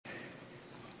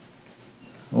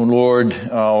O Lord,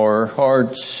 our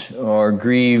hearts are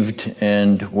grieved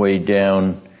and weighed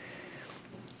down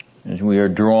as we are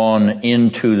drawn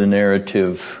into the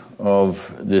narrative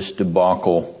of this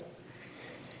debacle.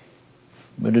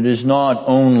 But it is not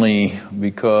only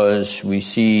because we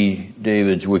see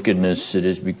David's wickedness, it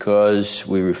is because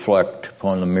we reflect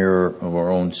upon the mirror of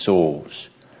our own souls.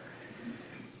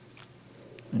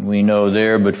 And we know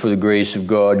there, but for the grace of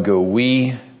God go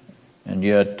we, and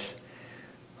yet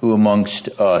who amongst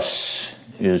us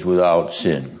is without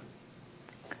sin?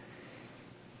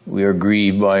 We are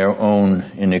grieved by our own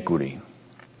iniquity.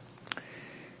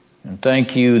 And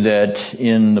thank you that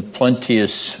in the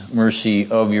plenteous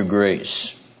mercy of your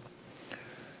grace,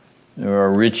 there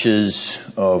are riches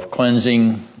of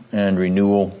cleansing and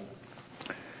renewal,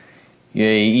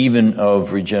 yea, even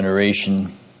of regeneration.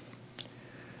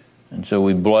 And so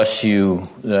we bless you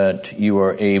that you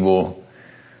are able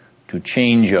to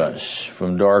change us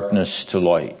from darkness to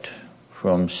light,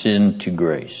 from sin to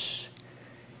grace,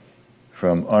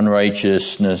 from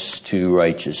unrighteousness to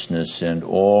righteousness, and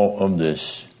all of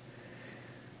this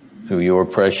through your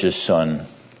precious Son,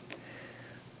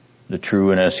 the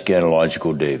true and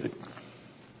eschatological David.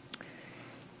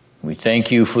 We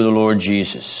thank you for the Lord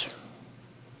Jesus,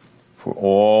 for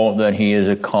all that he has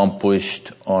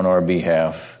accomplished on our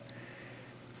behalf,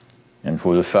 and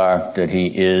for the fact that he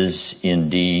is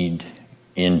indeed,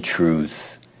 in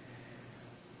truth,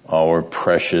 our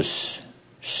precious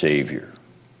Savior.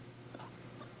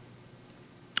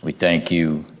 We thank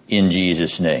you in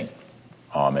Jesus' name.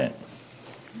 Amen.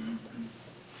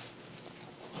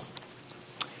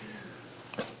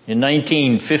 In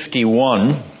 1951,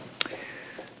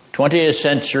 20th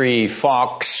Century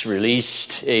Fox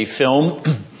released a film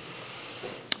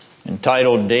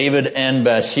entitled David and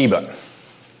Bathsheba,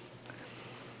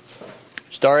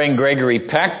 starring Gregory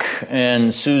Peck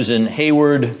and Susan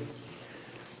Hayward.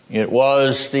 It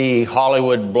was the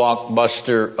Hollywood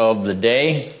blockbuster of the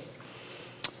day,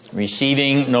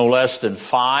 receiving no less than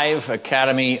 5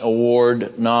 Academy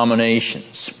Award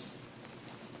nominations.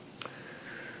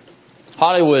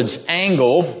 Hollywood's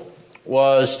angle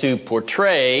was to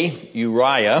portray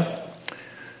Uriah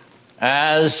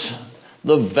as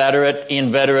the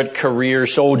inveterate career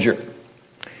soldier.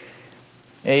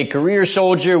 A career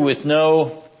soldier with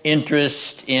no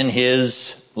interest in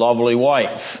his lovely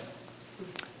wife,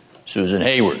 Susan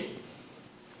Hayward.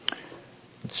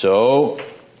 So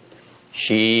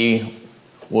she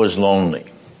was lonely.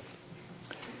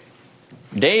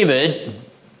 David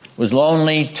was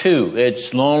lonely too.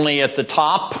 It's lonely at the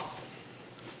top,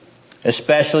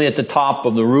 especially at the top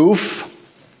of the roof.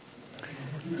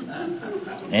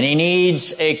 And he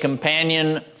needs a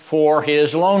companion for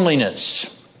his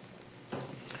loneliness.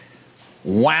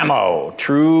 Whammo,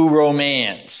 true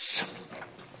romance.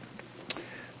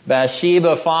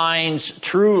 Bathsheba finds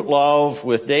true love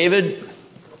with David,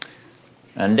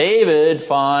 and David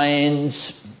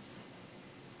finds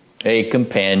a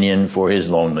companion for his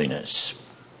loneliness.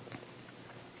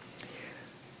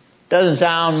 Doesn't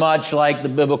sound much like the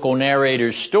biblical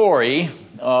narrator's story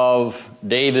of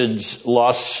David's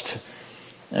lust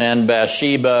and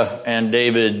Bathsheba and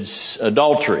David's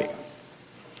adultery.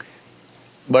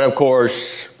 But of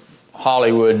course,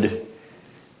 Hollywood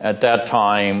at that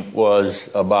time was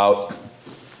about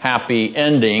happy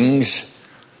endings,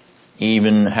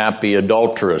 even happy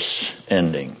adulterous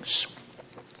endings.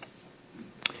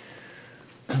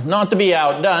 Not to be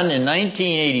outdone, in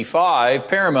 1985,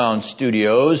 Paramount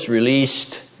Studios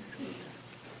released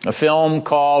a film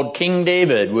called King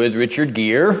David with Richard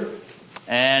Gere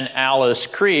and Alice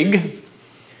Krige.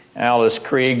 Alice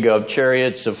Krige of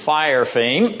Chariots of Fire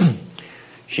fame.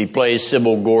 She plays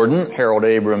Sybil Gordon, Harold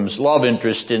Abrams' love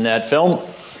interest in that film.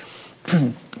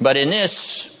 But in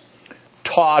this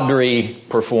tawdry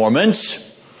performance,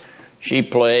 she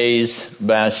plays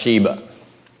Bathsheba.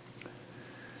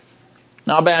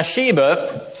 Now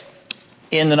Bathsheba,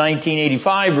 in the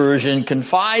 1985 version,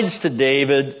 confides to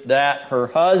David that her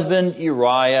husband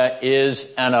Uriah is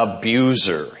an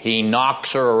abuser. He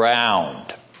knocks her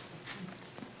around.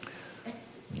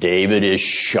 David is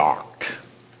shocked.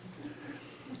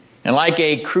 And like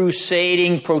a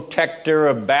crusading protector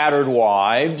of battered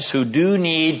wives who do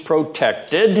need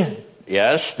protected,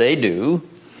 yes, they do.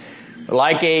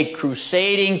 Like a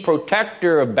crusading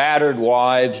protector of battered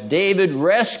wives, David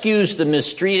rescues the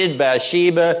mistreated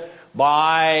Bathsheba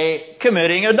by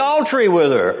committing adultery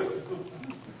with her.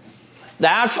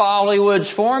 That's Hollywood's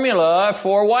formula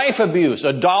for wife abuse.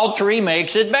 Adultery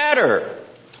makes it better.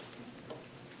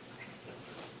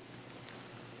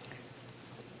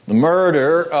 The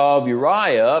murder of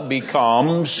Uriah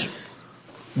becomes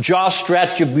just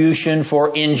retribution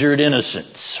for injured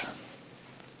innocence.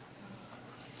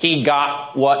 He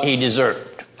got what he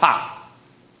deserved. Ha!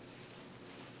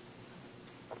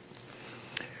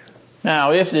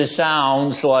 Now, if this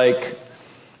sounds like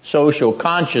social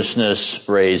consciousness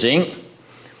raising,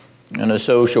 and a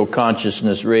social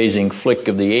consciousness raising flick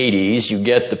of the 80s, you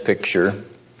get the picture.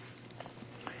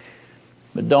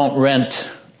 But don't rent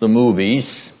the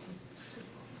movies.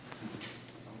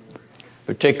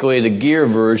 Particularly the Gear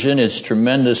version, it's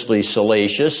tremendously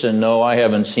salacious, and no, I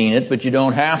haven't seen it, but you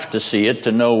don't have to see it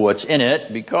to know what's in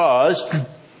it, because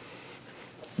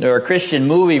there are Christian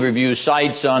movie review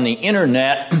sites on the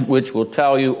internet which will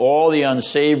tell you all the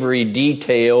unsavory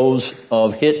details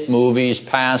of hit movies,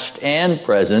 past and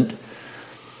present.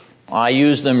 I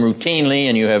use them routinely,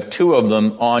 and you have two of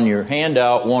them on your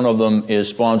handout. One of them is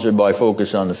sponsored by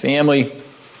Focus on the Family.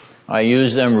 I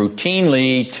use them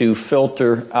routinely to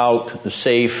filter out the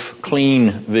safe, clean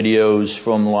videos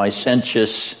from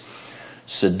licentious,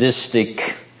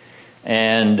 sadistic,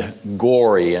 and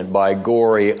gory. And by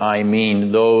gory, I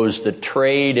mean those that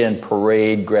trade and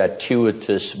parade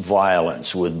gratuitous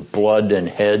violence with blood and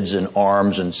heads and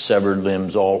arms and severed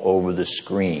limbs all over the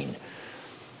screen,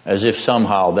 as if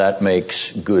somehow that makes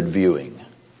good viewing.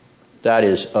 That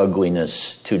is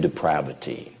ugliness to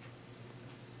depravity.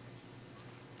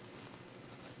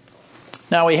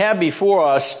 Now we have before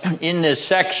us in this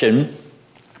section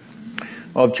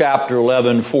of chapter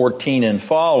 11, 14 and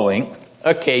following,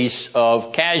 a case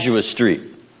of casuistry.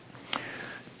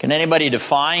 Can anybody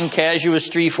define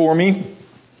casuistry for me?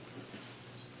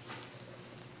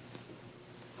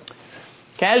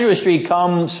 Casuistry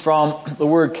comes from the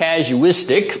word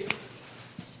casuistic,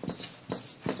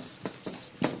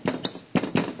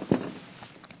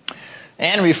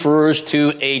 and refers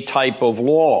to a type of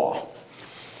law.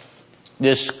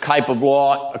 This type of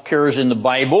law occurs in the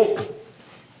Bible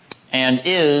and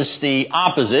is the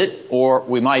opposite, or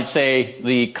we might say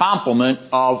the complement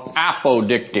of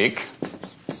apodictic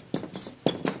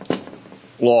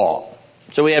law.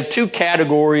 So we have two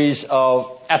categories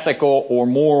of ethical or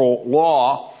moral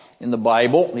law in the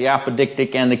Bible, the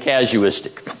apodictic and the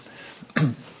casuistic.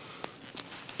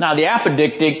 Now the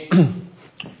apodictic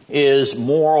is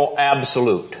moral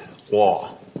absolute law.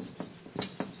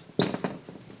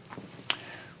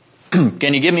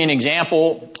 Can you give me an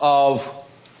example of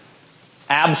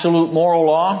absolute moral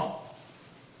law?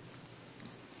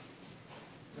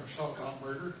 Thou shalt not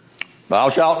murder. Thou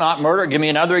shalt not murder. Give me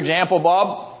another example,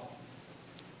 Bob.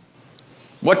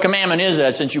 What commandment is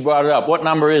that, since you brought it up? What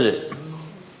number is it?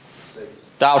 6.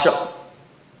 Thou shalt.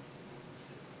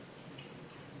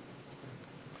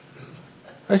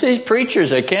 These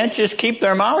preachers, they can't just keep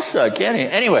their mouths shut, can they?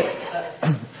 Anyway,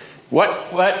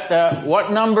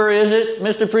 what number is it,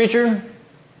 Mr. Preacher?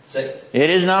 6. It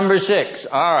is number 6.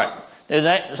 All right.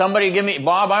 Somebody give me,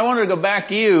 Bob, I wanted to go back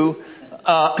to you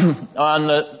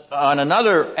on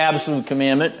another absolute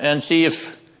commandment and see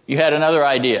if you had another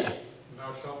idea.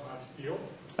 Thou shalt not steal.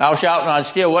 Thou shalt not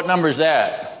steal. What number is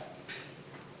that?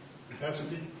 That's a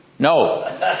D. No.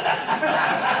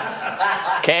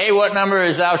 Kay, what number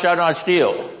is thou shalt not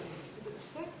steal? 6.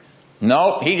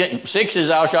 No. 6 is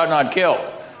thou shalt not kill.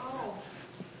 Oh.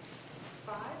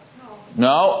 5? No.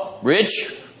 No.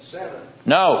 Rich? 7.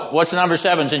 No. What's number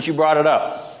 7, since you brought it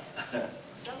up? 7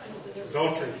 is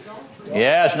Adultery.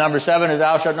 Yes, number 7 is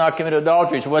thou shalt not commit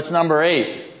adultery. So what's number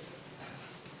 8?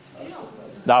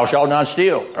 Thou shalt not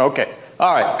steal. Okay.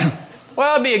 All right.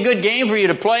 Well, it'd be a good game for you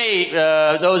to play,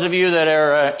 those of you that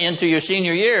are into your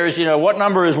senior years. You know, what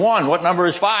number is 1? What number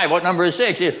is 5? What number is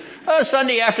 6?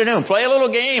 Sunday afternoon, play a little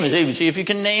game and see if you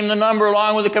can name the number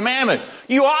along with the commandment.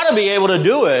 You ought to be able to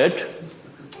do it.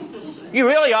 You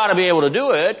really ought to be able to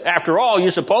do it. After all,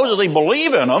 you supposedly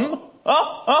believe in them.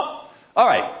 All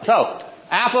right. So,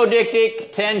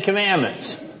 apodictic 10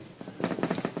 commandments.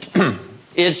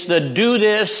 It's the do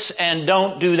this and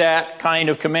don't do that kind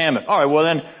of commandment. All right. Well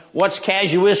then, what's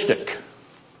casuistic?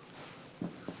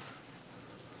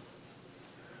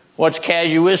 What's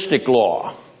casuistic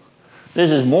law?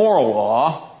 This is moral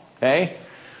law. Okay.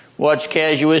 What's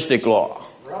casuistic law?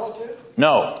 Relative?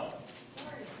 No.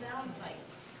 sounds like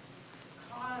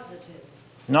causative.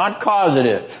 Not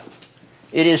causative.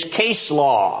 It is case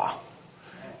law.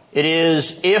 It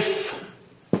is if,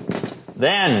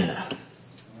 then.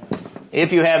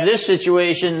 If you have this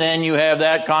situation, then you have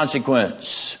that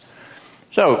consequence.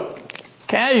 So,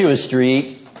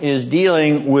 casuistry is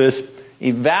dealing with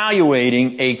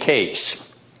evaluating a case.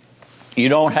 You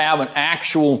don't have an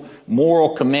actual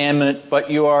moral commandment, but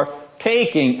you are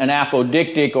taking an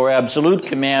apodictic or absolute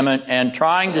commandment and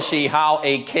trying to see how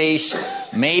a case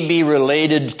may be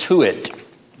related to it.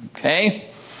 Okay?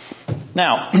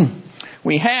 Now,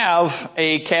 we have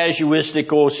a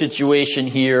casuistical situation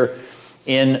here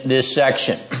in this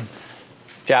section.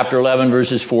 Chapter 11,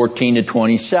 verses 14 to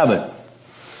 27.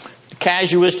 The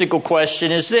casuistical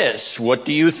question is this: what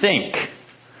do you think?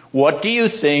 What do you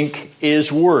think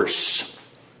is worse?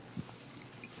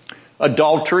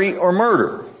 Adultery or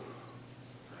murder?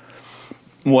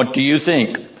 What do you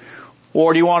think?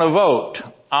 Or do you want to vote?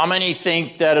 How many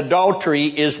think that adultery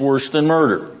is worse than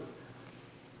murder?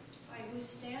 By whose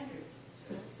standard,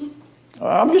 sir?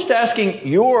 I'm just asking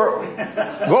your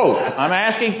vote. I'm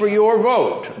asking for your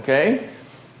vote, okay?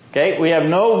 Okay, we have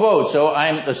no vote, so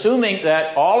I'm assuming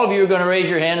that all of you are going to raise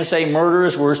your hand and say murder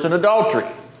is worse than adultery.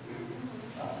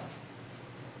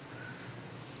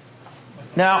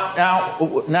 Now,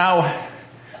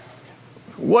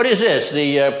 what is this?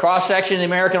 The cross-section of the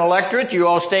American electorate? You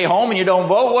all stay home and you don't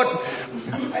vote? What?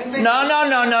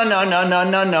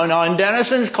 No. In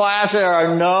Dennison's class, there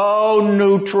are no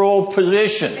neutral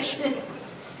positions.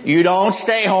 You don't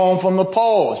stay home from the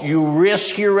polls. You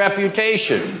risk your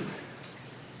reputation.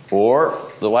 Or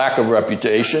the lack of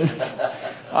reputation.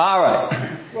 All right.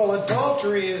 Well,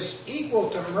 adultery is equal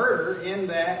to murder in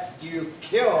that you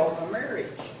kill a marriage.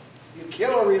 You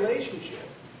kill a relationship.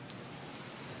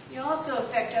 You also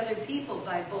affect other people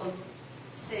by both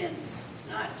sins. It's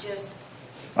not just...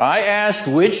 I asked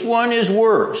which one is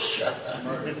worse.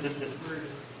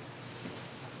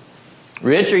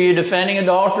 Rich, are you defending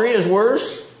adultery as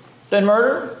worse than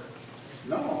murder?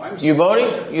 No, I'm You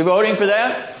voting? You voting for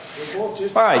that? All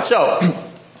right, so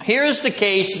here's the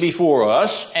case before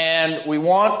us, and we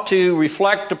want to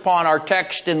reflect upon our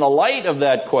text in the light of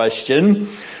that question.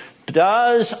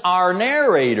 Does our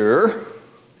narrator,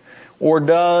 or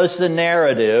does the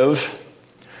narrative,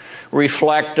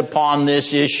 reflect upon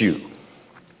this issue?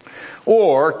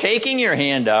 Or, taking your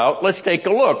handout, let's take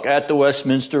a look at the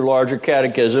Westminster Larger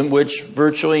Catechism, which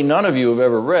virtually none of you have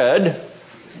ever read,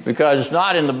 because it's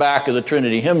not in the back of the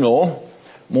Trinity hymnal.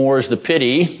 More is the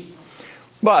pity.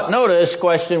 But notice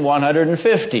question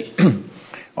 150.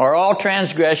 Are all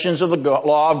transgressions of the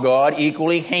law of God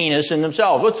equally heinous in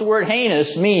themselves? What's the word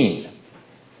heinous mean?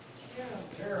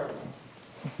 Terrible.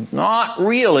 Not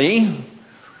really.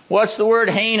 What's the word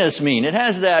heinous mean? It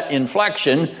has that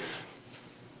inflection.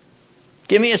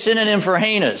 Give me a synonym for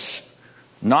heinous.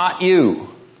 Not you.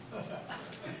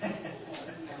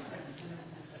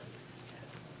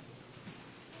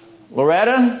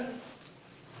 Loretta?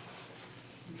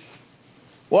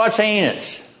 What's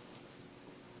heinous?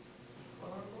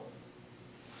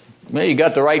 Well, you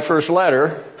got the right first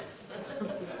letter.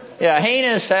 Yeah,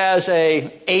 heinous has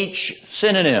a H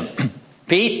synonym.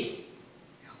 Pete?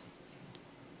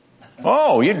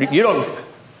 Oh, you don't...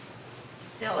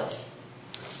 Hellish.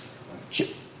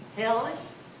 Hellish?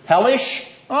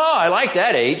 Hellish? Oh, I like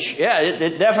that H. Yeah,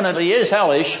 it definitely is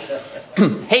hellish.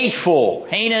 Hateful.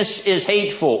 Heinous is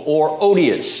hateful or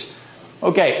odious.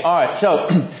 Okay, all right. So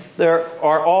there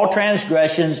are all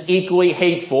transgressions equally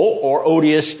hateful or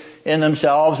odious in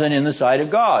themselves and in the sight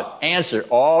of God. Answer: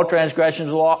 all transgressions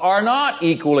of the law are not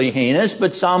equally heinous,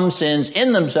 but some sins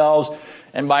in themselves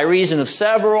and by reason of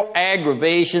several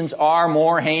aggravations are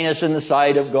more heinous in the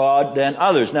sight of God than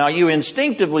others. Now, you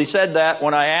instinctively said that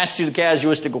when I asked you the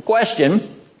casuistical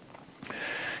question.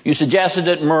 You suggested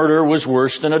that murder was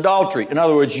worse than adultery. In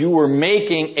other words, you were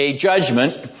making a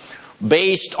judgment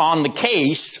based on the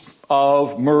case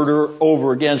of murder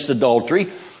over against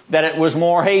adultery, that it was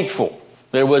more hateful,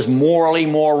 that it was morally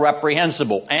more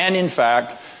reprehensible. And in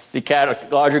fact, the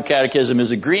Larger Catechism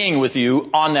is agreeing with you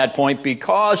on that point,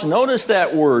 because notice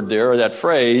that word there, that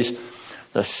phrase,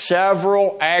 the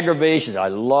several aggravations. I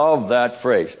love that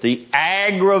phrase. The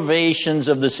aggravations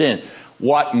of the sin.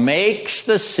 What makes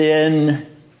the sin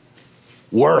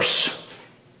worse?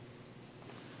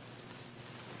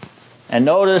 And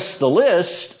notice the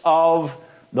list of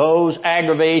those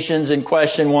aggravations in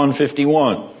question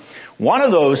 151. One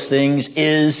of those things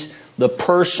is the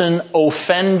person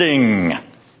offending.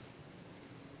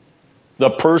 The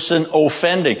person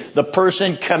offending. The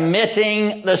person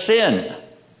committing the sin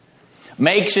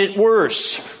makes it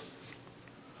worse.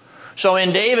 So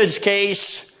in David's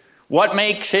case, what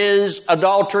makes his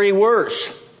adultery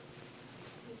worse?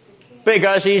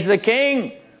 Because he's the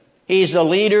king. He's the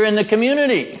leader in the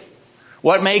community.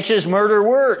 What makes his murder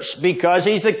worse? Because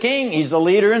he's the king. He's the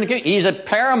leader in the community. He's a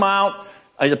paragon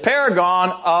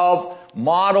of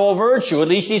model virtue. At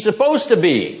least he's supposed to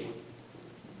be.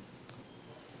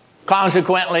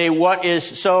 Consequently, what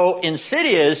is so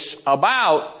insidious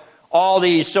about all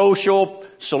these social,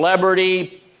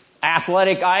 celebrity,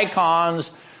 athletic icons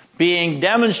being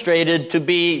demonstrated to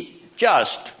be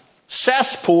just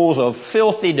cesspools of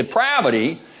filthy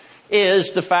depravity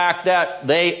is the fact that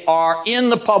they are in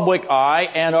the public eye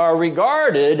and are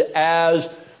regarded as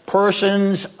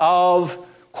persons of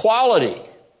quality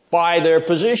by their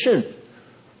position.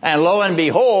 And lo and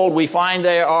behold, we find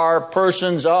they are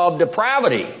persons of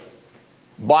depravity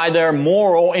by their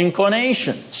moral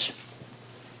inclinations.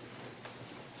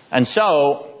 And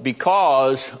so,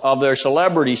 because of their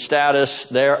celebrity status,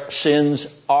 their sins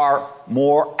are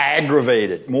more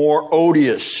aggravated, more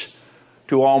odious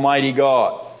to Almighty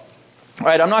God. All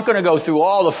right, I'm not going to go through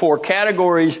all the 4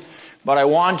 categories, but I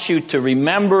want you to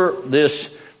remember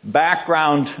this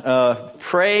background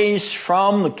phrase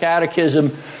from the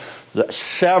Catechism, the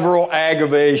several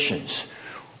aggravations.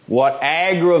 What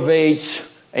aggravates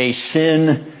a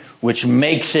sin which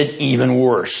makes it even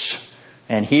worse?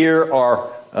 And here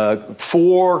are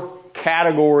 4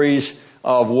 categories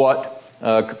of what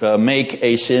make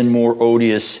a sin more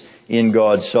odious in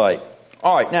God's sight.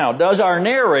 All right, now, does our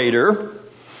narrator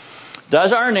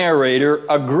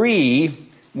agree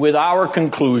with our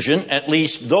conclusion? At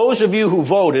least those of you who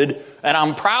voted, and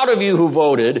I'm proud of you who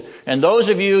voted, and those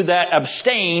of you that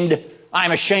abstained,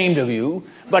 I'm ashamed of you.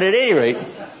 But at any rate,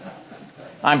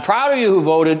 I'm proud of you who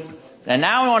voted, and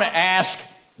now I want to ask,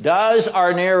 does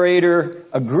our narrator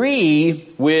agree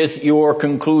with your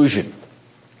conclusion?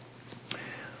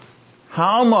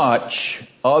 How much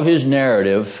of his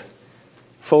narrative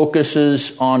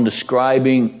focuses on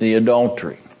describing the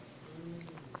adultery?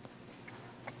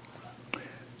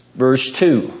 Verse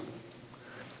 2,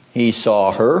 he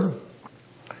saw her.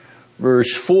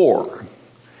 Verse 4,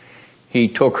 he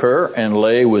took her and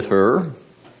lay with her.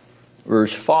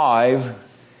 Verse 5,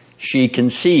 she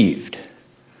conceived.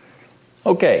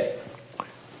 Okay,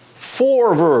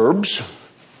 4 verbs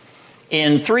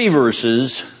in 3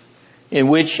 verses in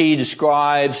which he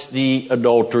describes the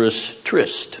adulterous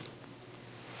tryst.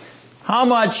 How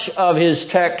much of his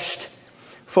text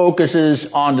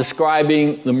focuses on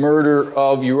describing the murder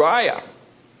of Uriah?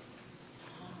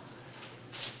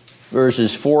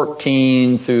 Verses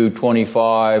 14 through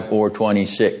 25 or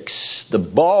 26. The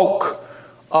bulk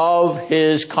of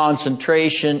his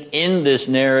concentration in this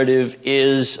narrative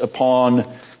is upon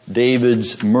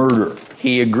David's murder.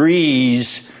 He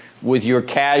agrees with your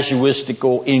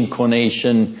casuistical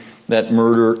inclination that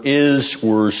murder is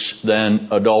worse than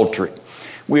adultery.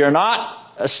 We are not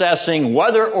assessing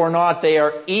whether or not they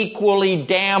are equally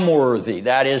damnworthy.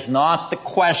 That is not the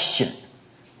question.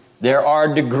 There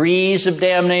are degrees of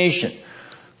damnation.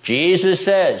 Jesus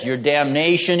says your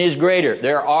damnation is greater.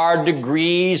 There are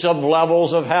degrees of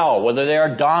levels of hell, whether they are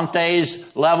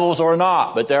Dante's levels or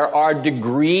not, but there are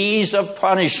degrees of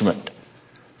punishment.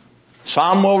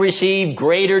 Some will receive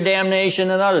greater damnation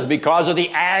than others because of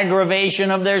the aggravation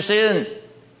of their sin.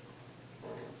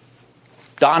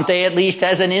 Dante at least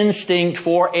has an instinct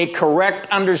for a correct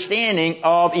understanding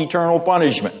of eternal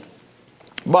punishment.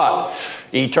 But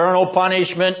eternal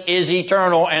punishment is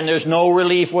eternal, and there's no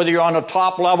relief whether you're on the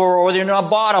top level or whether you're on the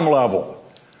bottom level.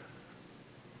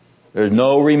 There's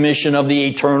no remission of the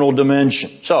eternal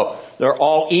dimension. So, they're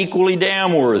all equally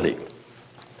damnworthy.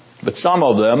 But some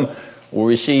of them will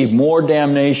receive more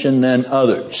damnation than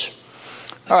others.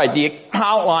 All right, the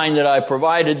outline that I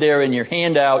provided there in your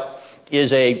handout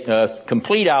is a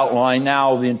complete outline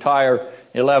now of the entire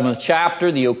 11th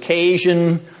chapter, the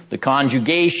occasion, the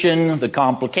conjugation, the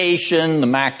complication, the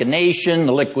machination,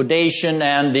 the liquidation,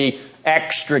 and the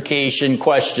extrication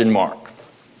question mark.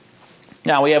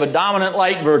 Now we have a dominant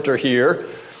Leitwerter here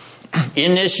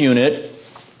in this unit.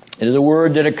 It is a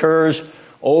word that occurs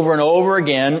over and over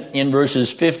again in verses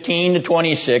 15 to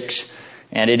 26,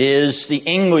 and it is the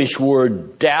English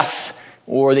word death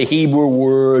or the Hebrew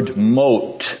word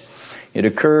mot. It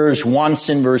occurs once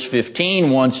in verse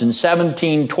 15, once in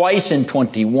 17, twice in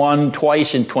 21,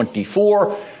 twice in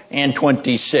 24, and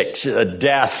 26. The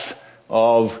death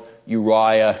of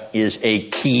Uriah is a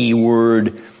key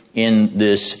word in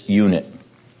this unit.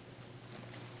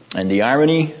 And the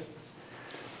irony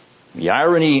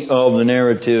of the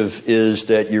narrative is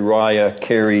that Uriah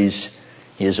carries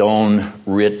his own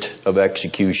writ of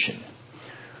execution.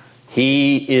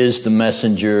 He is the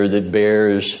messenger that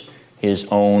bears his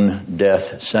own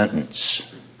death sentence.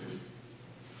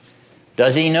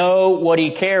 Does he know what he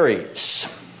carries?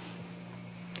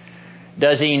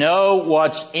 Does he know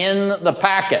what's in the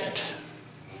packet?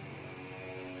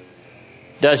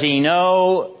 Does he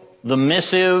know the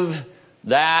missive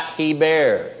that he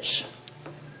bears?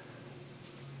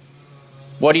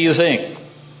 What do you think?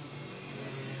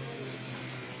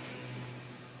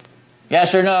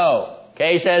 Yes or no?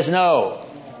 Kay says no.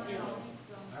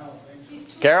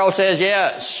 Carol says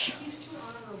yes.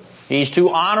 He's too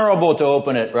honorable to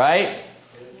open it, right?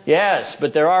 Yes,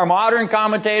 but there are modern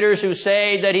commentators who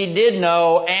say that he did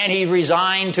know and he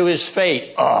resigned to his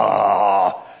fate.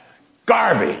 Oh,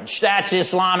 garbage. That's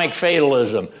Islamic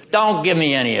fatalism. Don't give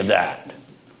me any of that.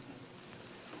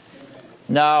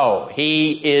 No,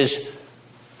 he is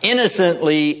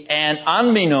innocently and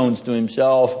unbeknownst to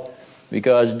himself,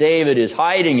 because David is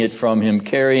hiding it from him,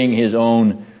 carrying his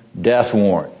own death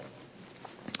warrant.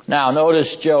 Now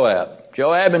notice Joab.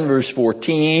 Joab in verse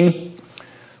 14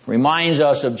 reminds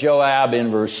us of Joab in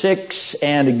verse 6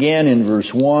 and again in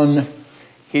verse 1.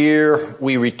 Here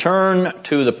we return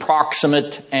to the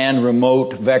proximate and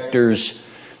remote vectors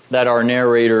that our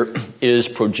narrator is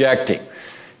projecting.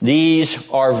 These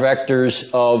are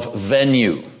vectors of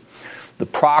venue. The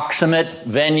proximate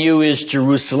venue is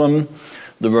Jerusalem.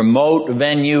 The remote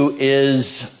venue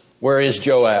is, where is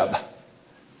Joab?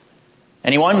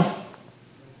 Anyone?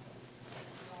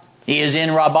 He is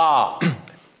in Rabbah.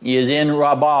 He is in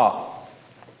Rabbah.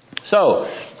 So,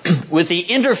 with the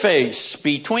interface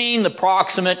between the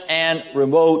proximate and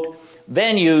remote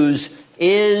venues,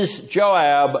 is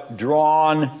Joab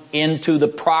drawn into the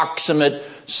proximate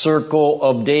circle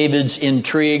of David's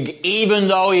intrigue, even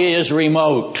though he is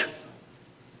remote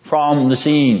from the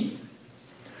scene?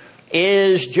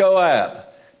 Is Joab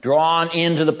drawn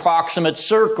into the proximate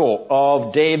circle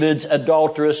of David's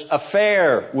adulterous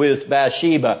affair with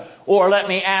Bathsheba? Or let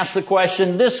me ask the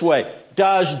question this way.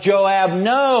 Does Joab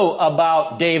know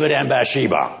about David and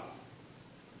Bathsheba?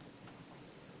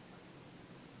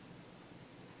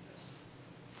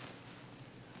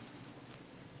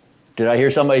 Did I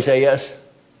hear somebody say yes?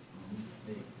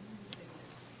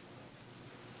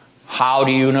 How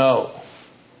do you know?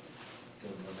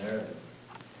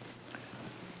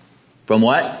 From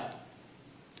what?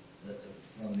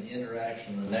 From the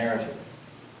interaction of the narrative.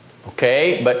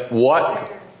 Okay, but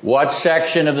what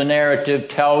section of the narrative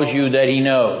tells you that he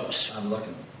knows? I'm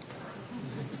looking.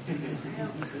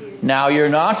 Now, you're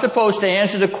not supposed to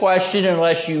answer the question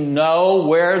unless you know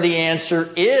where the answer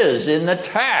is in the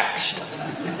text.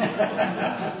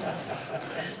 I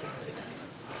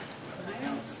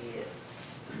don't see it.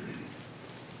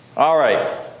 All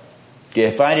right.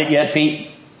 Did you find it yet, Pete?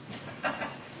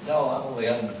 No, I'm only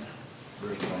on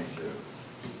verse 22.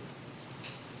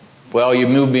 Well, you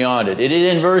moved beyond it. It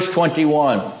is in verse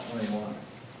 21. 21.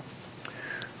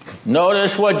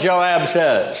 Notice what Joab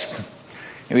says.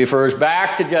 He refers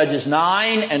back to Judges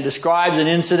 9 and describes an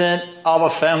incident of a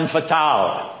femme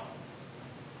fatale.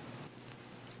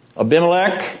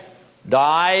 Abimelech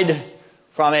died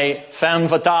from a femme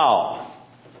fatale.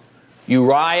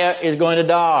 Uriah is going to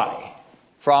die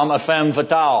from a femme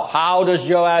fatale. How does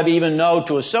Joab even know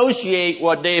to associate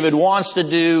what David wants to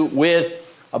do with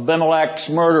Abimelech's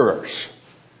murderers?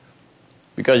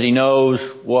 Because he knows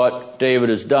what David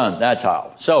has done. That's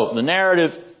how. So the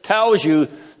narrative tells you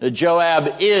that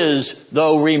Joab is,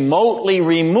 though remotely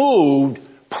removed,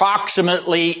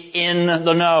 proximately in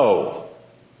the know.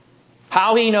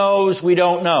 How he knows, we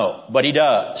don't know, but he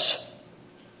does.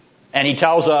 And he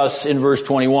tells us in verse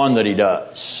 21 that he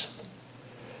does.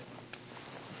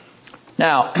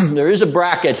 Now, there is a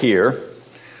bracket here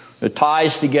that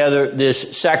ties together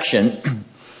this section,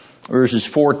 verses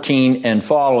 14 and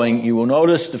following. You will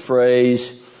notice the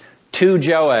phrase, to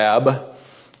Joab,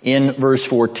 in verse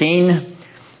 14,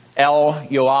 El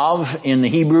Yoav in the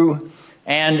Hebrew,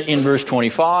 and in verse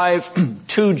 25,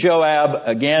 to Joab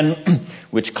again,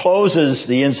 which closes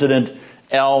the incident,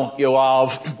 El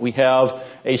Yoav. We have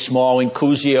a small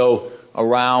inclusio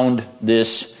around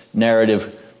this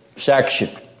narrative section.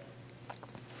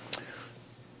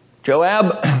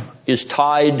 Joab is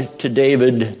tied to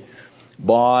David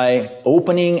by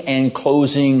opening and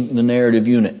closing the narrative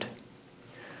unit.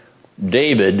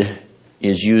 David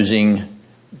is using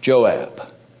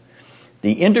Joab.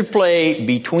 The interplay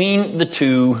between the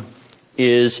two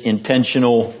is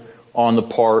intentional on the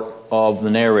part of the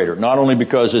narrator. Not only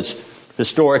because it's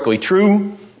historically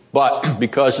true, but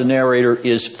because the narrator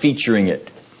is featuring it.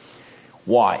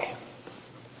 Why?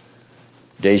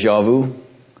 Deja vu?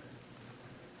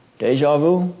 Deja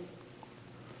vu?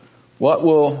 What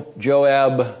will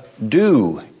Joab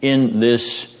do in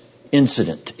this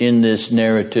incident, in this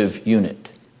narrative unit?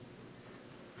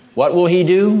 What will he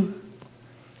do?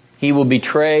 He will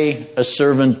betray a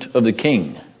servant of the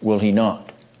king, will he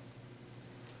not?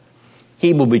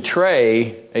 He will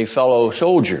betray a fellow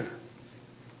soldier,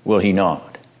 will he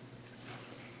not?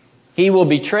 He will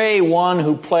betray one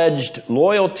who pledged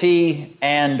loyalty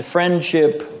and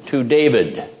friendship to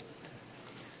David.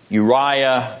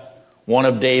 Uriah, one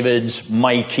of David's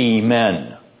mighty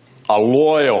men, a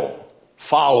loyal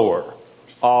follower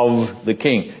of the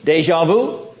king. Deja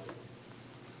vu?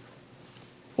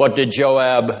 What did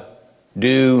Joab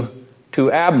do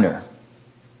to Abner?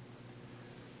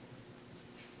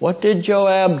 What did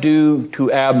Joab do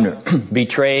to Abner?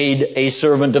 Betrayed a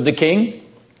servant of the king?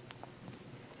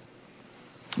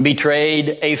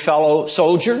 Betrayed a fellow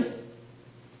soldier?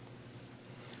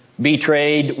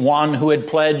 Betrayed one who had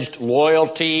pledged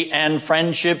loyalty and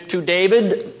friendship to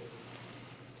David?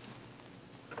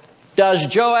 Does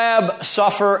Joab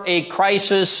suffer a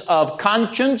crisis of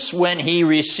conscience when he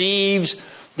receives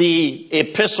the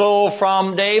epistle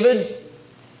from David?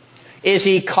 Is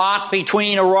he caught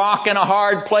between a rock and a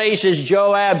hard place? Is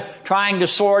Joab trying to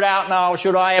sort out, now,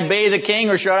 should I obey the king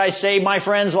or should I save my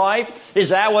friend's life? Is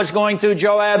that what's going through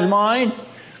Joab's mind?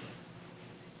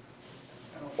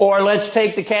 Or let's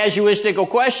take the casuistical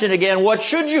question again. What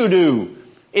should you do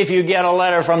if you get a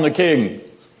letter from the king,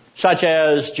 such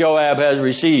as Joab has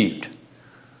received?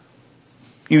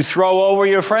 You throw over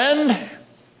your friend?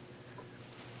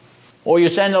 Or you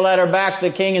send a letter back to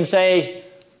the king and say,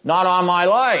 not on my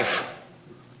life,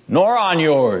 nor on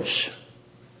yours.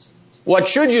 What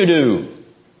should you do?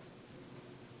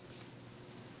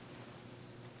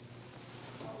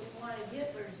 What we wanted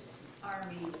Hitler's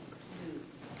army to do.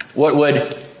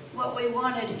 What we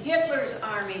wanted Hitler's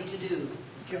army to do.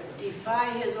 Defy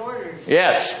his orders.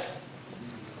 Yes.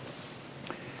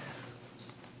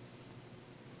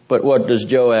 But what does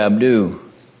Joab do?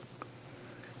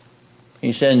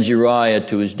 He sends Uriah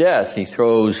to his death. He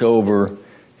throws over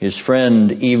his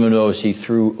friend, even though he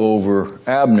threw over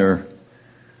Abner.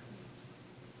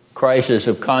 Crisis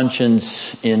of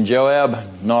conscience in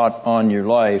Joab, not on your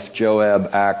life.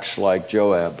 Joab acts like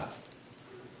Joab.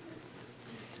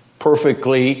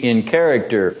 Perfectly in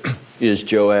character is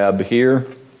Joab here.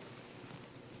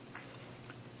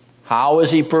 How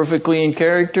is he perfectly in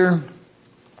character?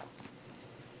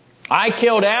 I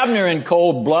killed Abner in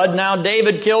cold blood. Now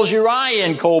David kills Uriah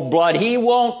in cold blood. He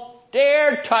won't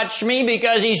dare touch me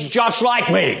because he's just like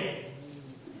me.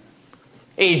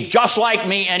 He's just like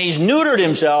me, and he's neutered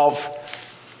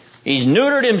himself. He's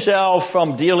neutered himself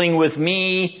from dealing with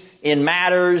me in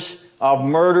matters of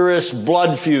murderous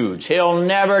blood feuds. He'll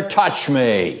never touch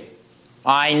me.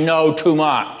 I know too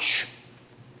much.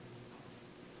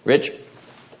 Rich?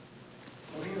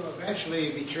 Well, he'll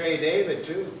eventually betray David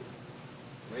too,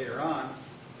 later on,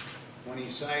 when he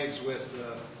sides with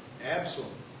Absalom.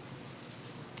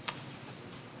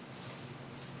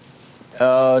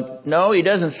 No, he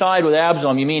doesn't side with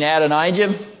Absalom. You mean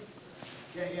Adonijah?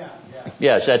 Yeah.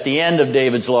 Yes, at the end of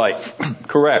David's life.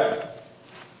 Correct.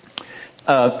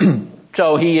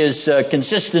 So he is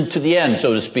consistent to the end,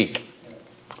 so to speak.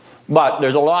 But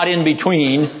there's a lot in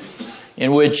between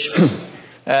in which,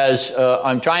 as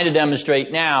I'm trying to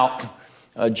demonstrate now,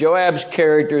 Joab's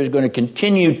character is going to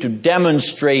continue to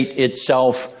demonstrate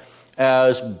itself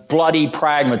as bloody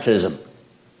pragmatism.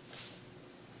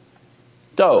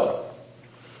 So,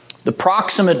 the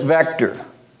proximate vector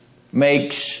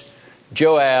makes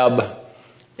Joab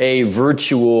a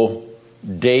virtual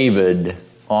David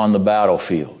on the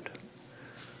battlefield.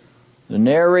 The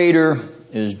narrator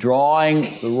is drawing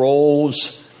the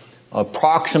roles of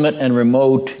proximate and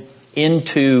remote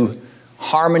into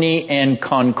harmony and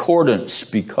concordance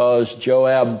because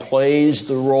Joab plays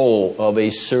the role of a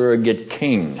surrogate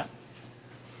king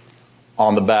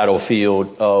on the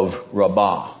battlefield of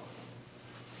Rabbah.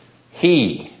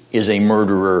 He is a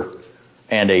murderer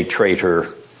and a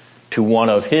traitor to one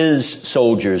of his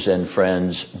soldiers and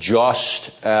friends,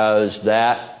 just as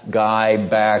that guy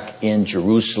back in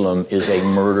Jerusalem is a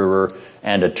murderer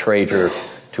and a traitor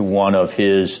to one of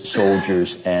his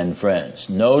soldiers and friends.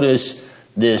 Notice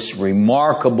this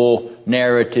remarkable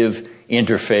narrative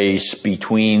interface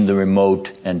between the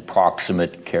remote and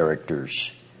proximate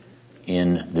characters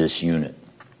in this unit.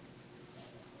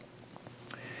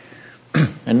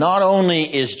 And not only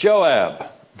is Joab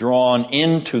drawn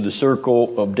into the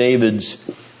circle of David's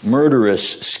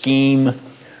murderous scheme,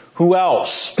 who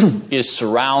else is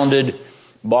surrounded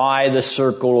by the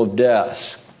circle of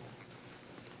death?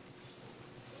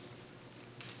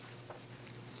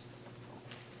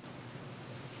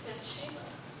 Bathsheba.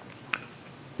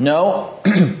 No,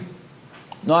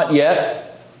 not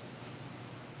yet.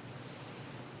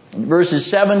 Verses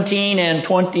 17 and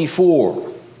 24.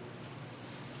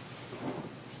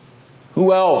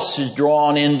 Who else is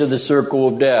drawn into the circle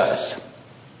of death?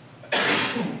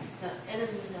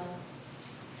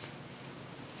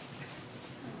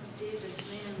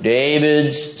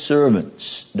 David's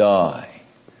servants die.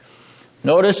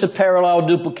 Notice the parallel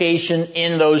duplication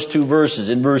in those two verses.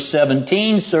 In verse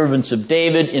 17, servants of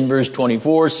David. In verse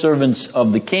 24, servants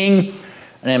of the king.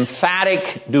 An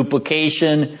emphatic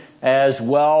duplication as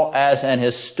well as an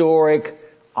historic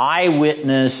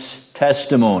eyewitness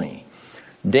testimony.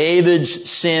 David's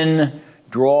sin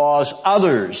draws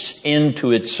others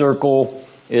into its circle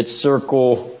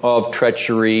of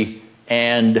treachery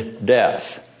and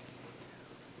death.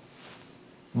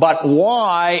 But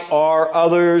why are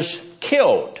others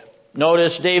killed?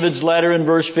 Notice David's letter in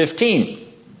verse 15.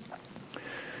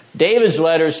 David's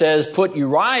letter says, put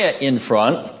Uriah in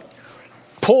front,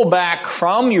 pull back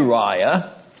from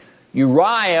Uriah.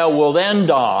 Uriah will then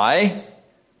die,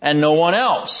 and no one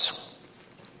else.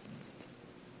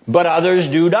 But others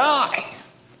do die.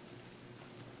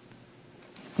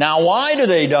 Now, why do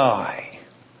they die?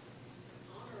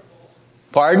 Honorable.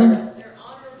 Pardon? They're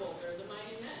honorable. They're the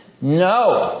mighty men.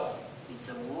 No. It's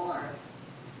a war.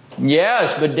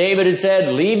 Yes, but David had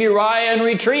said, leave Uriah and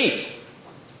retreat.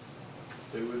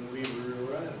 They wouldn't leave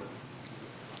Uriah.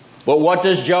 But what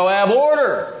does Joab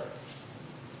order?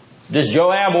 Does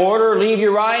Joab order leave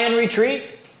Uriah and retreat?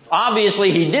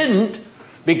 Obviously he didn't,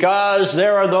 because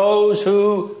there are those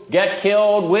who get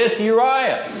killed with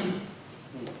Uriah.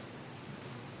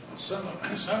 Some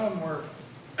of them were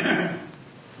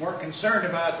more concerned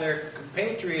about their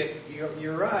compatriot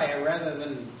Uriah rather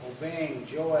than obeying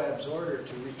Joab's order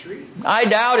to retreat. I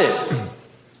doubt it.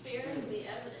 He's bearing the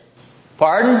evidence.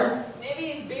 Pardon?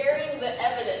 Maybe he's bearing the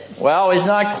evidence. Well, he's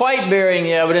not quite bearing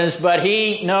the evidence, but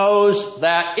he knows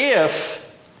that if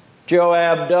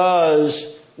Joab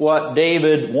does what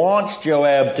David wants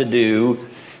Joab to do,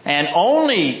 and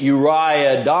only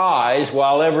Uriah dies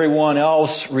while everyone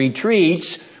else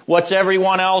retreats, what's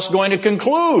everyone else going to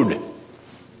conclude?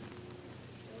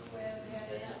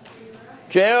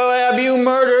 Joab, you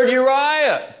murdered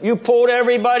Uriah. You pulled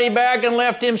everybody back and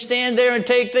left him stand there and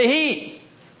take the heat.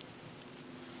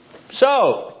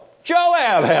 So,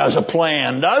 Joab has a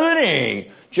plan, doesn't he?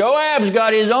 Joab's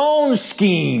got his own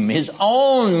scheme, his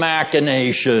own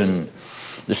machination.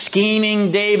 The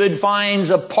scheming David finds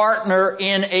a partner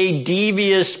in a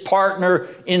devious partner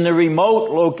in the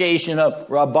remote location of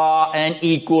Rabbah, and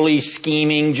equally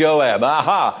scheming Joab.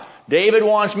 Aha! David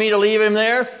wants me to leave him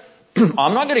there.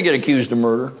 I'm not going to get accused of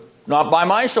murder. Not by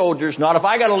my soldiers. Not if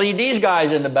I got to lead these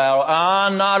guys into battle.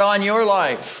 Not on your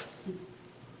life.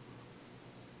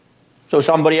 So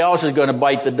somebody else is going to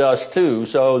bite the dust too,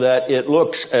 so that it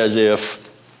looks as if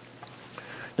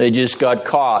they just got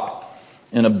caught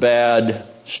in a bad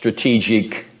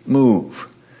strategic move.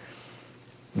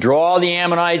 Draw the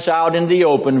Ammonites out into the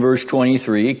open, verse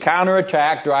 23.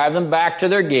 Counterattack, drive them back to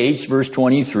their gates, verse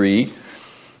 23.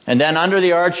 And then under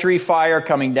the archery fire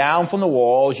coming down from the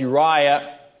walls,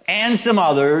 Uriah and some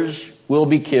others will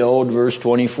be killed, verse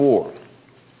 24.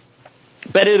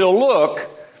 But it'll look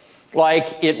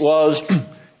like it was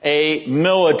a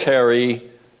military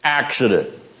accident.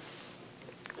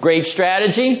 Great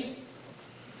strategy.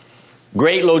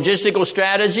 Great logistical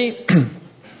strategy.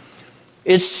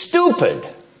 It's stupid.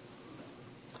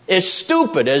 It's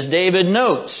stupid, as David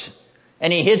notes.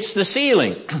 And he hits the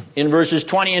ceiling in verses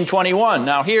 20 and 21.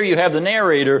 Now here you have the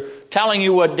narrator telling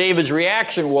you what David's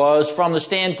reaction was from the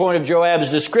standpoint of Joab's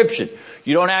description.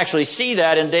 You don't actually see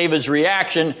that in David's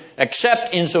reaction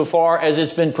except insofar as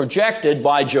it's been projected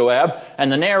by Joab,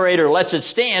 and the narrator lets it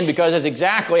stand because it's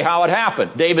exactly how it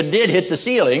happened. David did hit the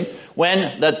ceiling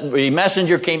when the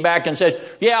messenger came back and said,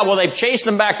 yeah, well, they've chased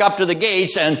them back up to the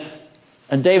gates, and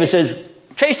David says,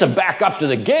 chase them back up to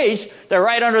the gates. They're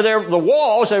right under the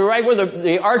walls. They're right where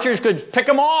the archers could pick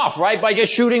them off, right, by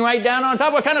just shooting right down on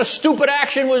top. What kind of stupid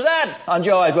action was that on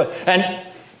Joab? And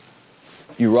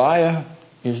Uriah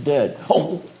is dead.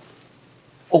 Oh,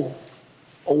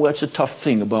 that's a tough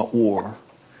thing about war.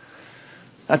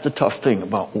 That's a tough thing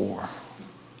about war.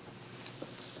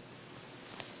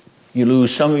 You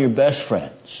lose some of your best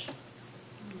friends.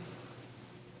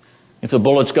 If the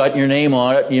bullet's got your name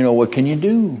on it, what can you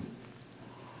do?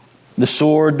 The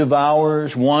sword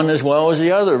devours one as well as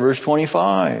the other, verse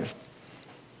 25.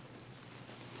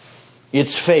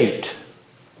 It's fate.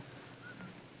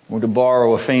 Or to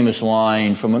borrow a famous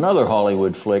line from another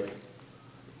Hollywood flick,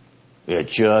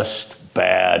 it's just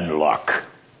bad luck.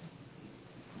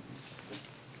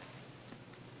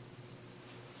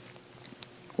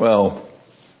 Well,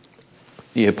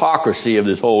 the hypocrisy of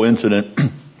this whole incident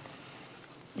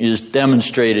is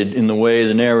demonstrated in the way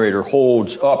the narrator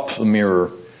holds up the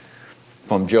mirror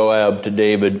from Joab to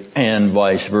David and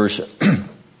vice versa.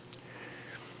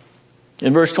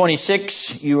 In verse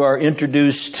 26, you are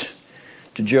introduced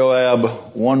to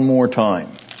Joab one more time.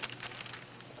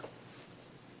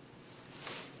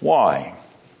 Why?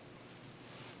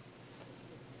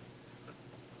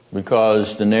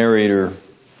 Because the narrator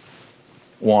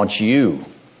wants you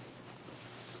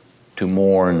to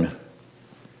mourn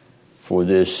for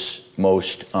this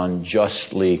most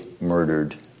unjustly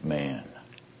murdered man.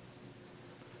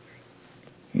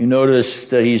 You notice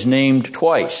that he's named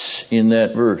twice in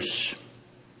that verse.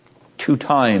 2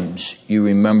 times you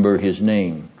remember his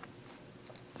name.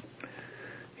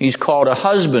 He's called a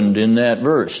husband in that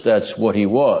verse. That's what he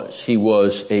was. He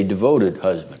was a devoted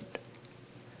husband.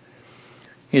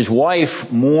 His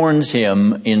wife mourns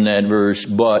him in that verse,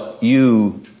 but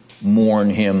you mourn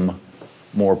him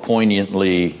more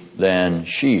poignantly than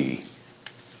she,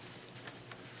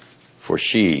 for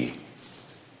she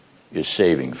is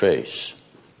saving face.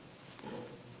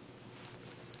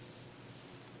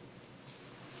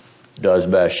 Does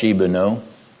Bathsheba know?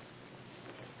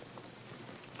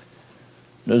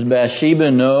 Does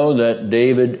Bathsheba know that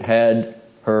David had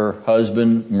her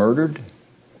husband murdered?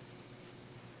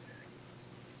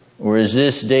 Or is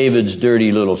this David's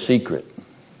dirty little secret?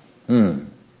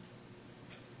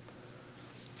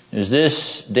 Is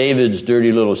this David's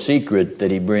dirty little secret that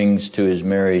he brings to his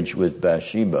marriage with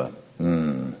Bathsheba?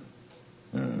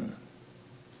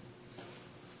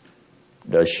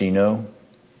 Does she know?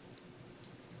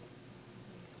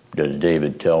 Does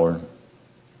David tell her?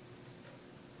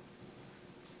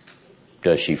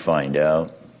 Does she find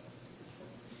out?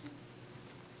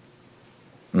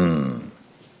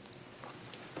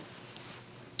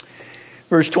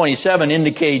 Verse 27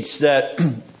 indicates that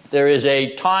there is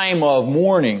a time of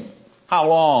mourning. How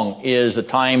long is the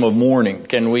time of mourning?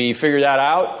 Can we figure that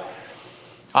out?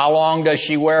 How long does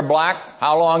she wear black?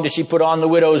 How long does she put on the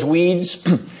widow's weeds?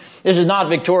 This is not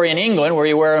Victorian England where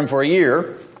you wear them for a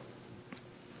year.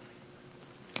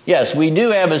 Yes, we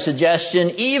do have a suggestion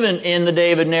even in the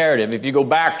David narrative. If you go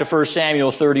back to 1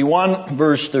 Samuel 31,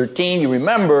 verse 13, you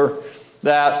remember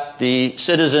that the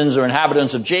citizens or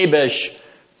inhabitants of Jabesh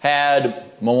had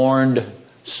mourned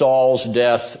Saul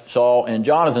and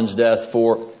Jonathan's death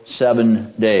for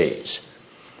 7 days.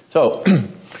 So,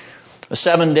 a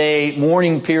 7-day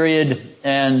mourning period,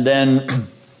 and then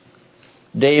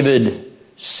David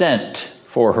sent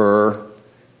for her.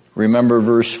 Remember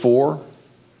verse 4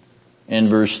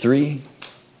 and verse 3?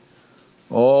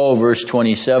 Oh, verse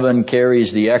 27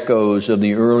 carries the echoes of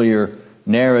the earlier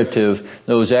narrative.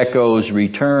 Those echoes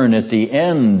return at the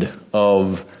end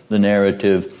of the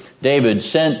narrative. David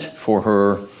sent for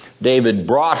her. David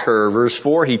brought her. Verse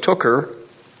 4, he took her.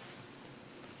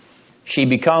 She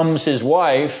becomes his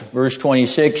wife. Verse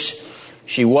 26,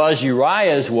 she was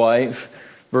Uriah's wife.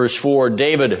 Verse 4,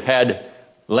 David had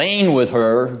lain with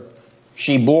her.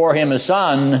 She bore him a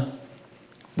son.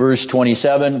 Verse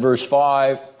 27, verse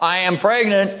 5, I am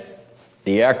pregnant.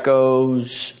 The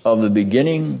echoes of the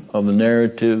beginning of the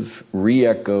narrative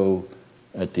re-echo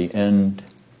at the end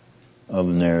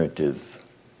of the narrative.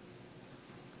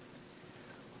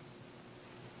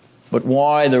 But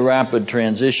why the rapid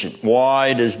transition?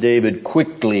 Why does David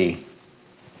quickly,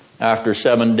 after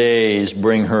 7 days,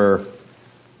 bring her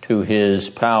to his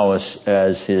palace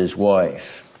as his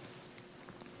wife?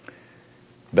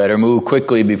 Better move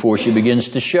quickly before she begins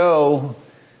to show.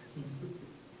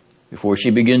 Before she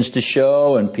begins to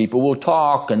show, and people will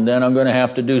talk, and then I'm going to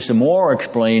have to do some more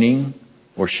explaining,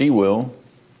 or she will.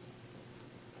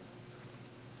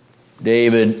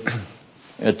 David,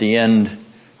 at the end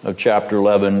of chapter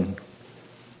 11,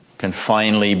 can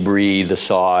finally breathe a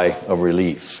sigh of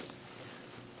relief.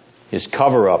 His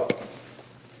cover-up,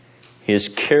 his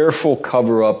careful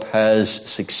cover-up has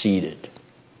succeeded.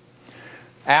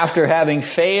 After having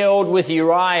failed with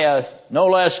Uriah no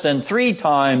less than 3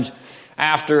 times,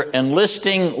 after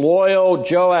enlisting loyal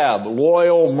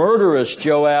murderous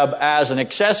Joab as an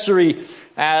accessory,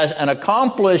 as an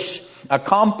accomplice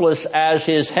as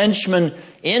his henchman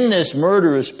in this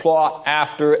murderous plot,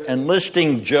 after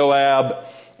enlisting Joab,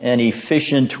 an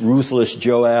efficient, ruthless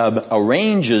Joab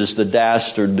arranges the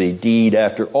dastardly deed.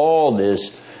 After all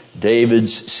this,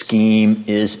 David's scheme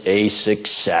is a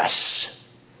success.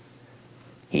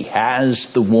 He has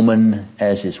the woman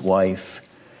as his wife,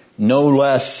 no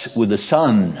less with a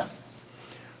son,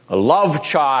 a love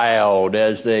child,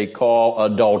 as they call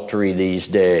adultery these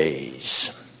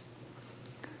days.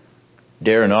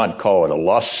 Dare not call it a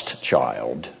lust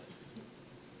child.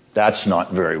 That's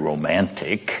not very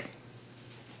romantic.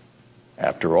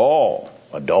 After all,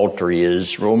 adultery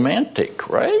is romantic,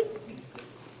 right?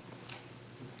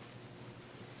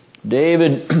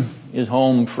 David is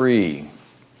home free.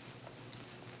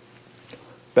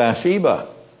 Bathsheba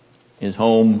is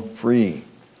home free.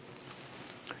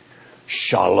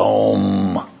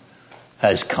 Shalom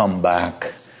has come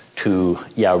back to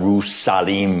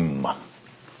Jerusalem.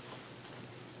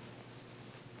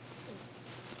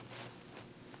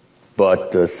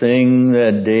 But the thing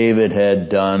that David had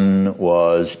done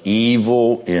was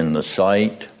evil in the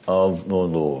sight of the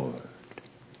Lord.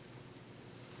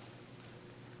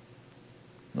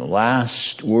 The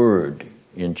last word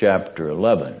in chapter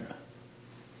 11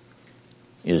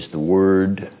 is the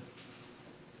word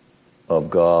of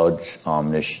God's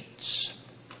omniscience.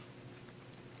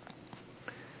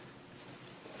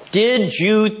 Did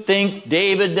you think,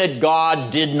 David, that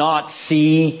God did not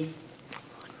see?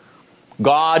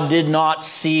 God did not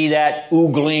see that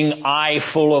oogling eye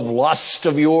full of lust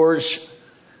of yours?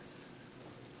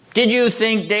 Did you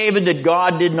think, David, that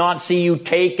God did not see you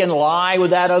take and lie with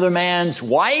that other man's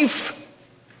wife?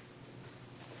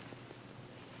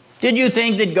 Did you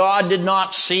think that God did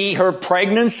not see her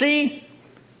pregnancy?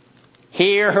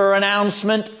 Hear her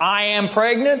announcement, I am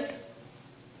pregnant?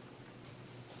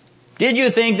 Did you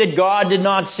think that God did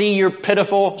not see your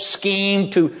pitiful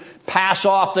scheme to pass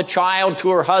off the child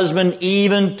to her husband,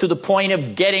 even to the point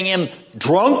of getting him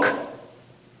drunk?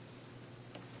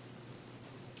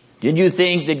 Did you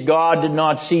think that God did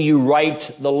not see you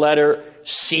write the letter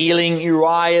sealing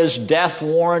Uriah's death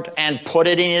warrant and put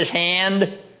it in his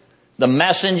hand, the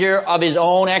messenger of his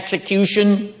own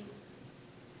execution?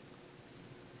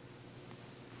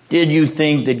 Did you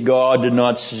think that God did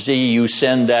not see you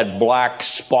send that black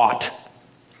spot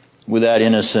with that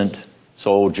innocent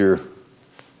soldier?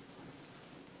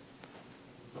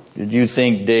 Did you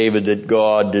think, David, that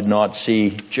God did not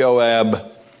see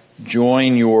Joab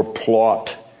join your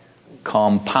plot,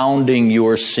 compounding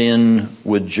your sin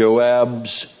with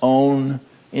Joab's own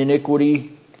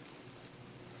iniquity?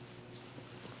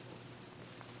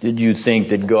 Did you think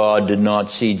that God did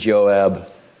not see Joab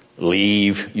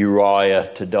leave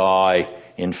Uriah to die,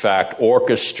 in fact,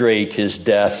 orchestrate his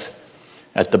death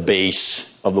at the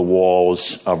base of the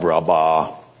walls of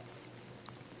Rabbah?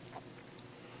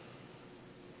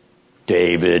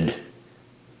 David,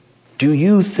 do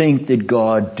you think that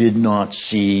God did not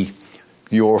see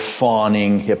your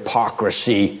fawning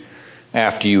hypocrisy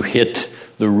after you hit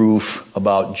the roof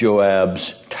about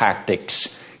Joab's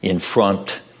tactics in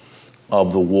front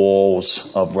of the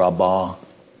walls of Rabbah?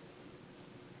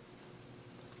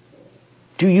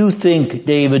 Do you think,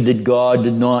 David, that God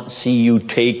did not see you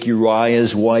take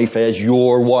Uriah's wife as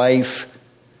your wife?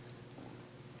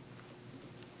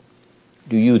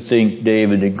 Do you think,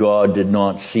 David, that God did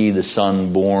not see the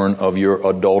son born of your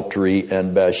adultery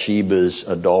and Bathsheba's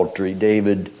adultery?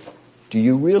 David, do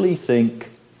you really think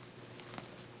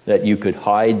that you could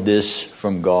hide this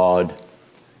from God,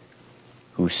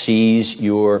 who sees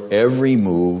your every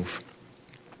move,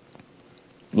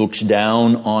 looks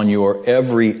down on your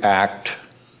every act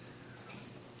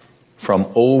from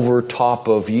over top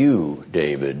of you,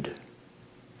 David,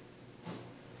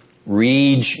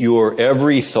 reads your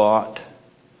every thought,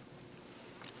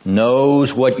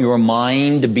 knows what your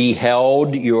mind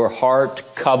beheld, your heart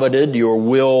coveted, your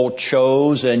will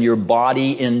chose, and your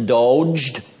body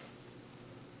indulged,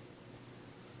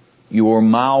 your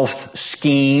mouth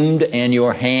schemed, and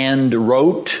your hand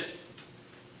wrote?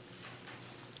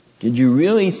 Did you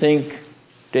really think,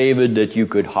 David, that you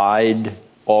could hide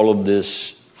all of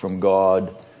this from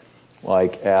God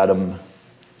like Adam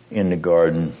in the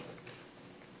garden?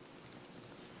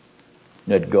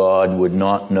 That God would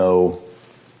not know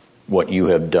what you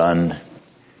have done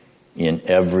in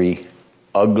every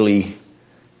ugly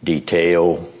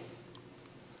detail?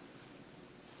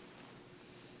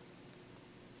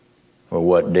 For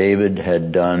what David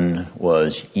had done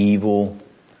was evil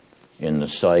in the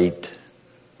sight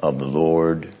of the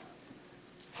Lord,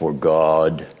 for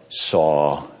God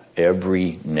saw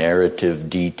every narrative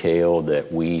detail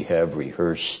that we have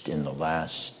rehearsed in the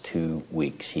last 2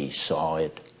 weeks. He saw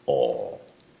it all.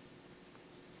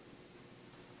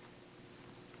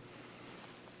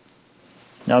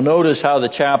 Now notice how the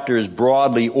chapter is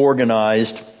broadly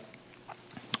organized,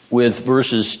 with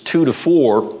verses 2 to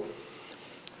 4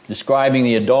 describing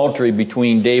the adultery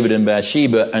between David and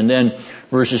Bathsheba, and then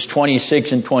verses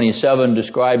 26 and 27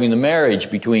 describing the marriage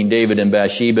between David and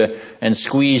Bathsheba, and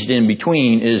squeezed in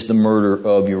between is the murder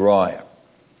of Uriah.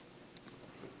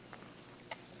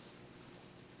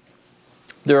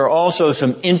 There are also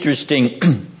some interesting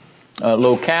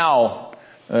locale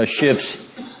shifts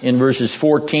in verses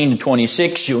 14 to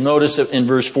 26. You'll notice that in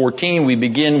verse 14 we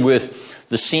begin with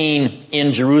the scene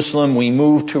in Jerusalem. We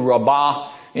move to Rabbah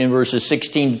in verses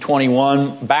 16 to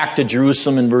 21, back to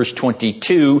Jerusalem in verse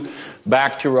 22,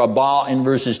 back to Rabbah in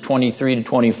verses 23 to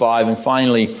 25, and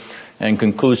finally and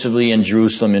conclusively in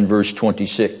Jerusalem in verse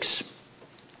 26.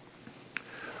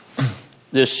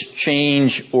 This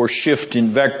change or shift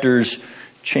in vectors,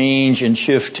 change and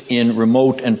shift in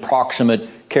remote and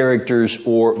proximate characters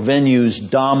or venues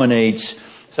dominates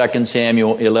 2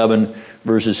 Samuel 11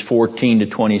 verses 14 to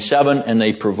 27, and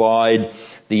they provide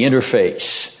the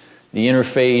interface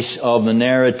of the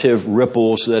narrative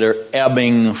ripples that are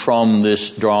ebbing from this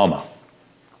drama.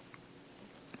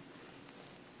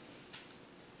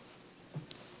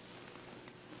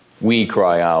 We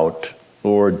cry out,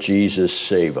 Lord Jesus,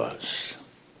 save us.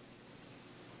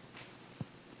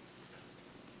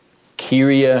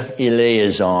 Kyrie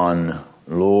eleison,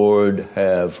 Lord,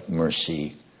 have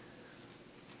mercy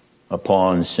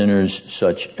upon sinners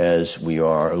such as we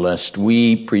are, lest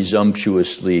we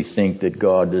presumptuously think that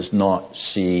God does not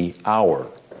see our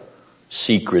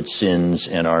secret sins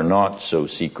and our not so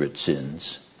secret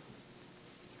sins.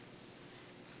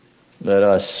 Let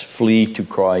us flee to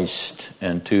Christ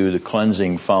and to the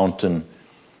cleansing fountain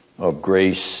of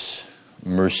grace,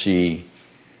 mercy,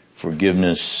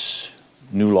 forgiveness,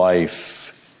 new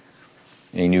life,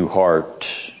 a new heart,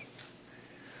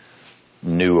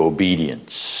 new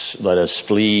obedience. Let us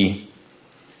flee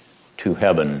to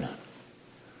heaven.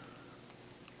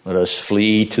 Let us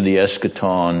flee to the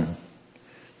eschaton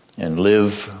and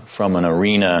live from an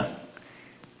arena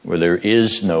where there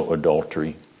is no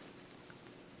adultery,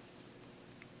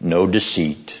 no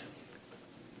deceit,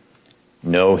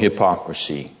 no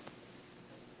hypocrisy,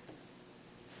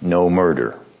 no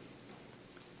murder,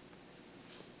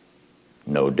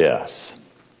 no death.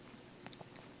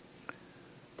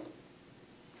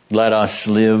 Let us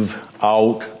live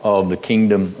out of the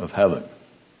kingdom of heaven.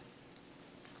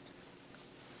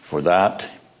 For that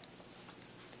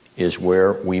is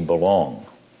where we belong.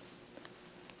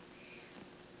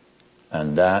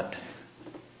 And that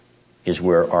is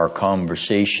where our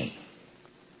conversation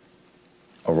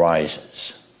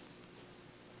arises.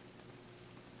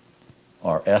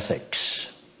 Our ethics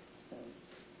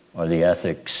are the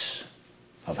ethics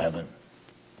of heaven.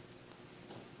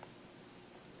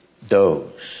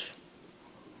 Those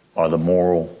are the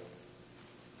moral,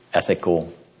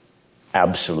 ethical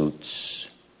absolutes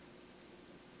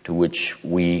to which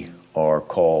we are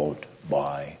called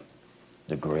by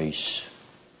the grace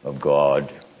of God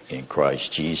in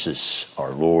Christ Jesus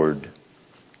our Lord,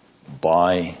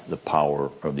 by the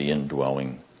power of the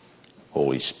indwelling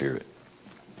Holy Spirit.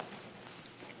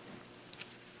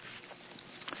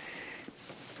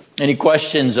 Any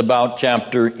questions about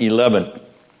chapter 11?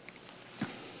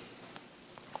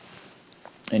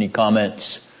 Any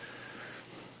comments?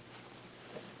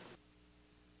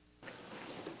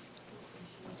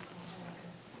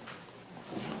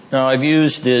 Now, I've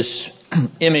used this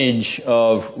image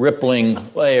of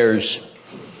rippling layers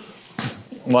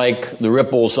like the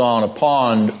ripples on a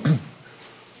pond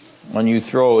when you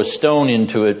throw a stone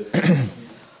into it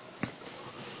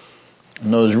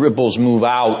and those ripples move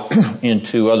out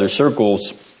into other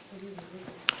circles.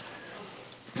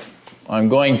 I'm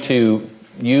going to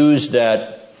use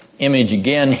that image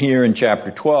again here in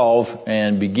chapter 12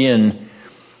 and begin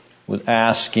with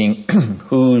asking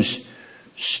whose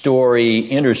story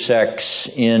intersects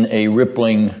in a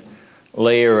rippling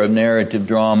layer of narrative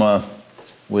drama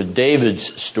with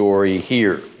David's story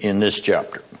here in this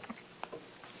chapter.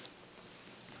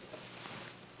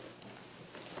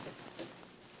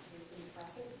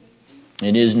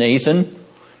 It is Nathan.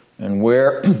 And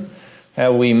where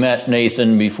have we met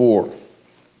Nathan before?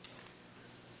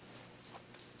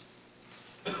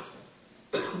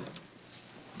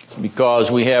 Because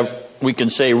we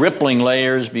can say rippling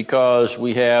layers because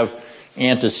we have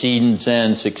antecedents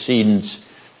and succeedents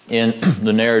in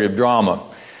the narrative drama.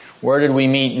 Where did we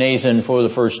meet Nathan for the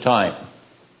first time?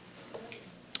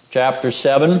 Chapter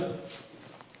 7,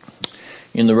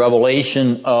 in the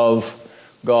revelation of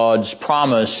God's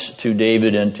promise to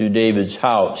David and to David's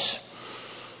house.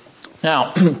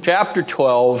 Now, chapter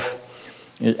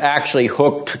 12 is actually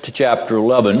hooked to chapter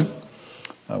 11.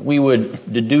 We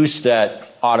would deduce that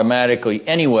automatically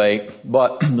anyway,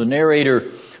 but the narrator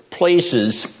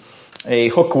places a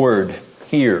hook word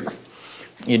here.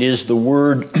 It is the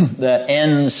word that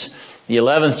ends the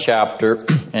 11th chapter,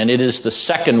 and it is the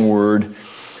second word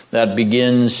that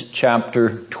begins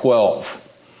chapter 12.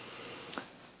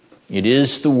 It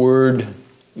is the word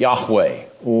Yahweh,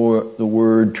 or the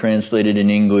word translated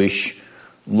in English,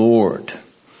 Lord.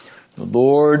 The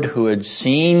Lord who had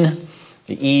seen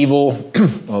the evil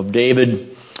of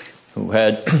David, who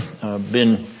had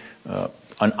been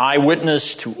an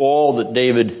eyewitness to all that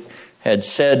David had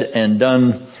said and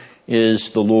done,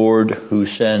 is the Lord who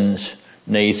sends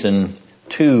Nathan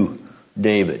to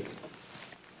David.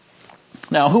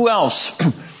 Now, who else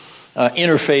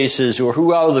interfaces, or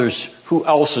who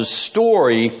else's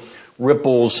story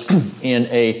ripples in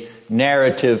a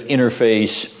narrative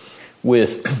interface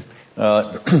with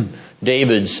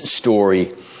David's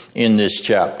story in this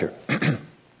chapter?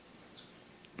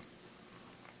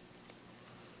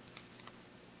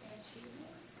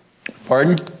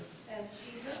 Pardon?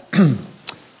 Bathsheba?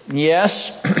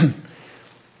 Yes.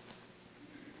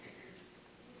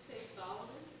 Say Solomon.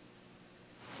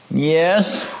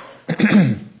 Yes.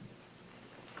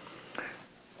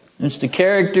 It's the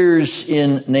characters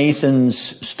in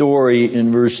Nathan's story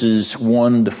in verses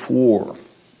 1 to 4.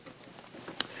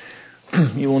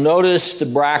 You will notice the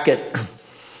bracket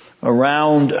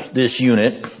around this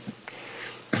unit.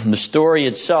 The story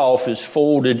itself is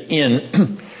folded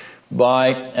in by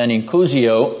an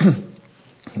inclusio.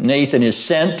 Nathan is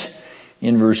sent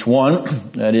in verse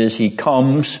 1. That is, he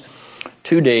comes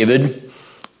to David.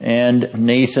 And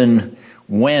Nathan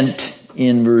went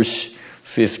in verse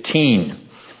 15.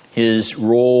 His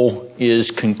role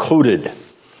is concluded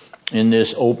in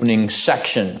this opening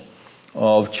section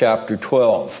of chapter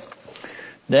 12.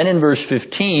 Then in verse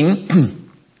 15,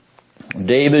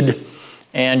 David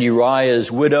and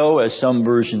Uriah's widow, as some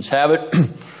versions have it,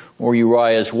 or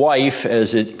Uriah's wife,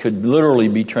 as it could literally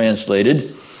be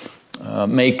translated,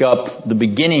 make up the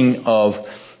beginning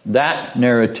of that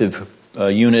narrative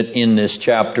unit in this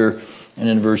chapter. And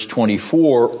in verse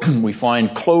 24, we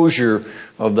find closure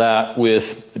of that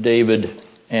with David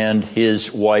and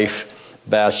his wife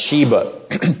Bathsheba.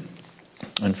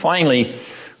 And finally,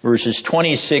 verses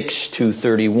 26 to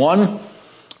 31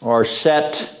 are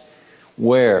set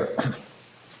where?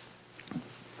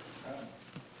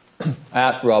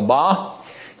 At Rabbah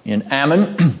in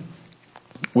Ammon,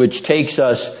 which takes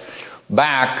us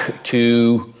back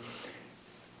to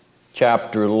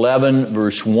chapter 11,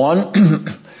 verse 1,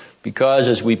 because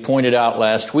as we pointed out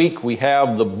last week, we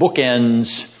have the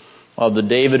bookends of the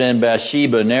David and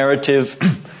Bathsheba narrative,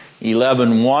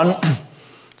 11:1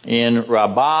 in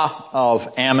Rabbah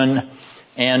of Ammon,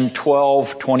 and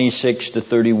 12:26 to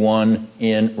 31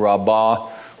 in Rabbah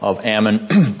of Ammon.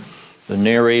 The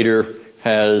narrator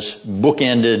has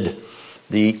bookended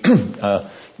the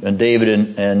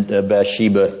David and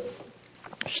Bathsheba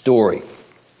story.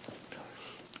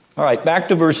 All right, back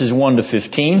to verses 1 to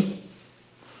 15.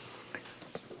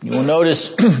 You will notice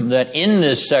that in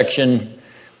this section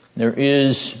there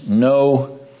is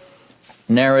no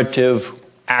narrative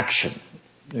action.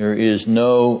 There is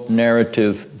no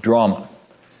narrative drama.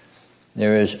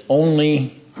 There is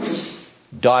only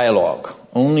dialogue,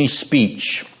 only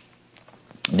speech.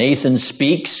 Nathan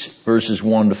speaks, verses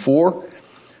 1 to 4.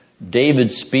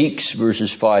 David speaks,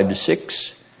 verses 5 to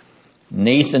 6.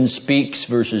 Nathan speaks,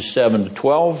 verses 7 to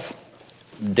 12.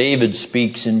 David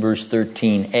speaks in verse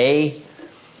 13a.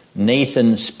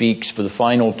 Nathan speaks for the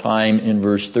final time in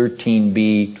verse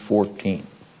 13b to 14.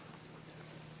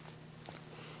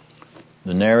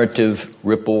 The narrative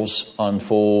ripples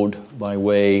unfold by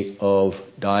way of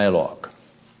dialogue.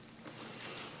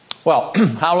 Well,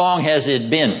 how long has it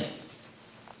been?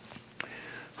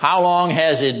 How long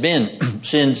has it been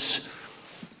since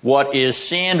what is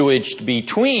sandwiched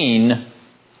between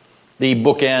the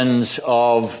bookends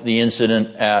of the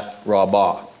incident at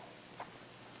Rabbah?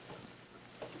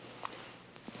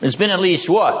 It's been at least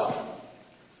what?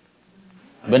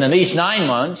 Been at least 9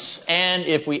 months, and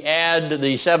if we add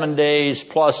the 7 days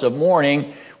plus of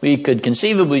mourning, we could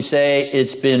conceivably say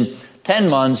it's been 10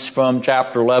 months from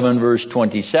chapter 11, verse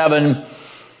 27.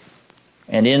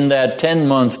 And in that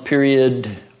 10-month period,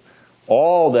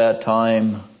 all that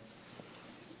time,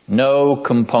 no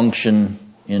compunction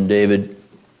in David,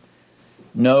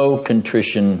 no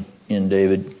contrition in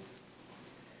David,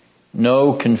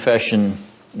 no confession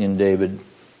in David,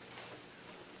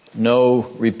 no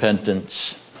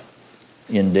repentance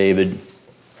in David,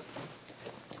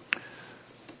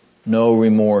 no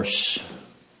remorse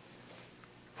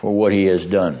for what he has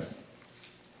done.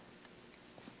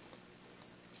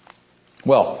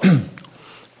 Well,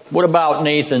 what about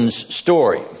Nathan's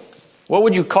story? What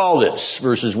would you call this,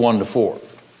 verses 1 to 4?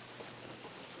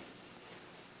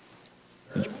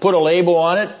 Put a label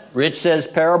on it. Rich says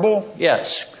parable.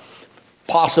 Yes.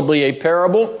 Possibly a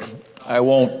parable. I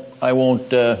won't,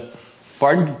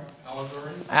 pardon?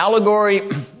 Allegory?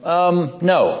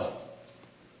 No.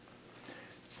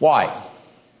 Why?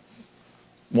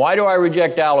 Why do I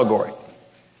reject allegory?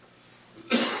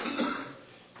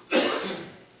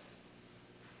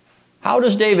 How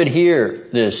does David hear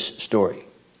this story?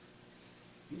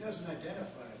 He doesn't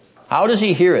identify it. How does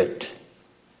he hear it?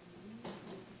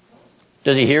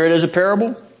 Does he hear it as a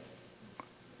parable?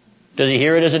 Does he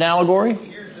hear it as an allegory? He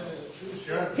hears it as a true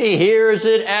story. He hears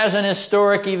it as an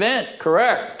historic event,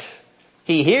 correct.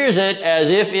 He hears it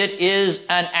as if it is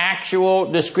an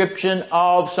actual description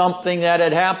of something that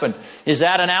had happened. Is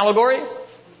that an allegory?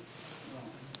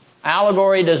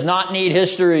 Allegory does not need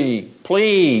history.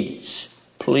 Please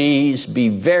be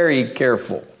very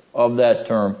careful of that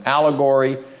term.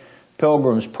 Allegory,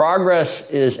 Pilgrim's Progress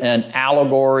is an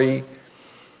allegory.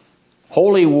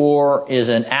 Holy War is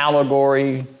an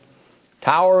allegory.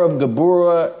 Tower of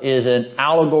Gabura is an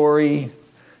allegory.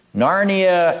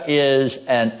 Narnia is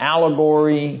an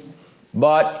allegory,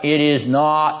 but it is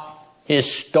not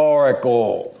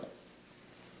historical.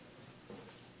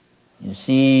 You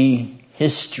see,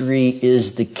 history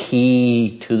is the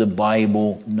key to the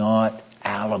Bible, not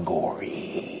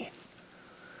allegory.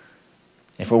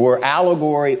 If it were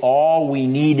allegory all we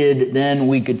needed, then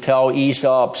we could tell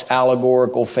Aesop's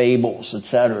allegorical fables,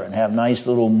 etc., and have nice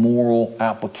little moral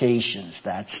applications.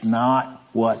 That's not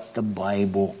what the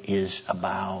Bible is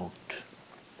about.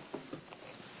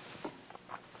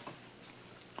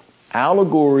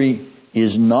 Allegory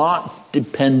is not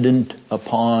dependent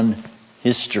upon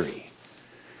history.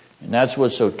 And that's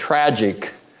what's so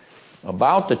tragic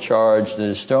about the charge that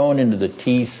is thrown into the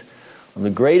teeth of the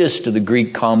greatest of the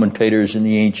Greek commentators in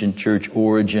the ancient church,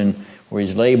 Origen, where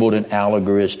he's labeled an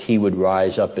allegorist. He would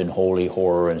rise up in holy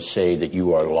horror and say that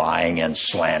you are lying and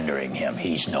slandering him.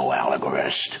 He's no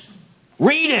allegorist.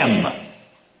 Read him.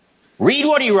 Read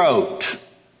what he wrote.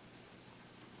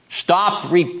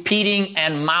 Stop repeating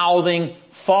and mouthing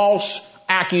false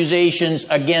accusations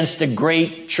against a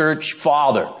great church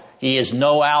father. He is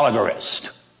no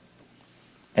allegorist,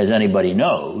 as anybody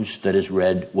knows that has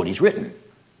read what he's written.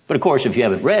 But of course, if you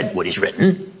haven't read what he's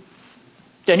written,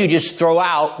 then you just throw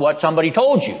out what somebody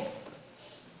told you.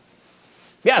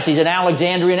 Yes, he's an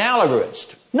Alexandrian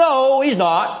allegorist. No, he's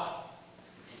not.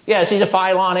 Yes, he's a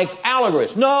Philonic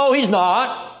allegorist. No, he's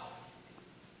not.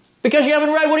 Because you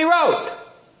haven't read what he wrote.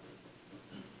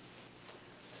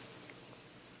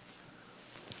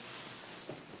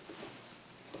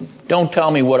 Don't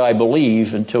tell me what I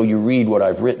believe until you read what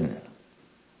I've written.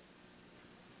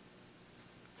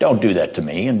 Don't do that to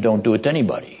me, and don't do it to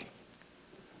anybody.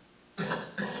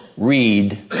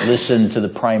 Read, listen to the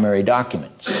primary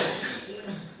documents.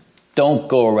 Don't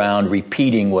go around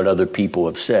repeating what other people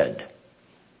have said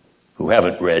who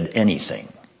haven't read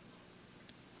anything.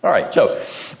 All right, so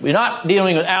we're not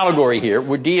dealing with allegory here.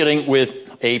 We're dealing with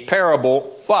a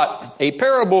parable, but a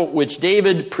parable which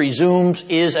David presumes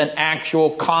is an actual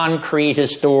concrete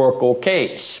historical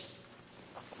case.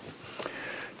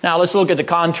 Now let's look at the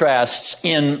contrasts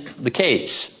in the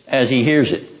case as he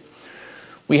hears it.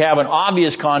 We have an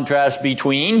obvious contrast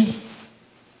between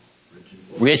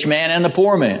rich man and the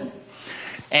poor man.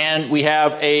 And we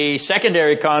have a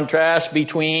secondary contrast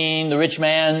between the rich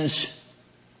man's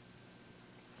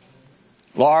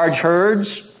large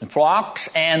herds and flocks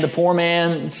and the poor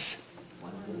man's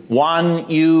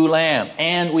one ewe lamb.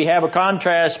 And we have a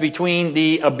contrast between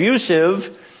the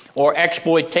abusive or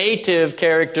exploitative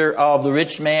character of the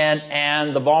rich man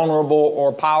and the vulnerable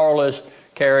or powerless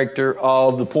character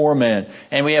of the poor man.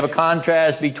 And we have a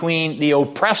contrast between the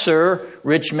oppressor,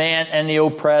 rich man, and the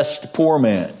oppressed poor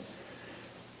man.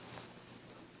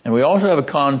 And we also have a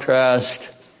contrast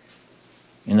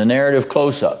in the narrative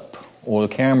close-up or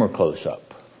the camera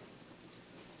close-up.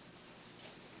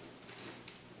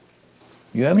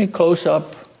 Do you have any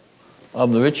close-up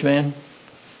of the rich man?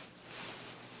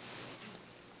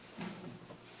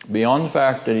 Beyond the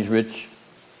fact that he's rich,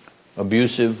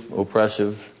 abusive,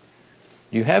 oppressive,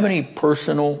 do you have any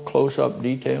personal close-up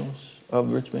details of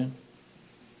the rich man?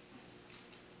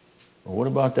 Or what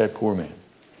about that poor man?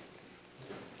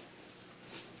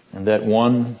 And that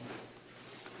one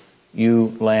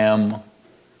ewe lamb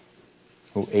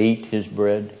who ate his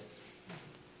bread,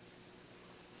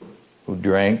 who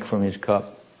drank from his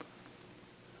cup,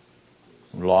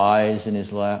 who lies in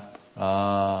his lap.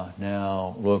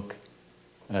 Now look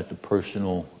at the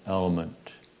personal element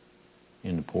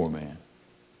in the poor man.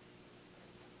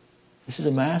 This is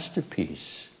a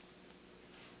masterpiece.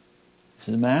 This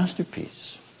is a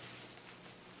masterpiece.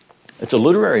 It's a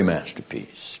literary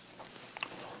masterpiece.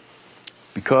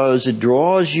 Because it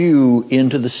draws you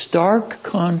into the stark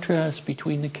contrast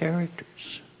between the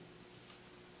characters.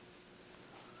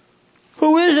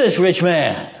 Who is this rich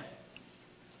man?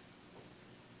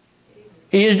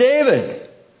 He is David.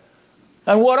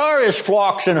 And what are his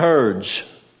flocks and herds?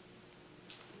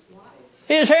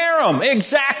 His harem,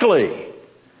 exactly.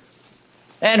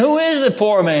 And who is the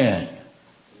poor man?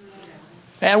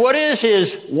 And what is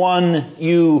his one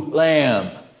ewe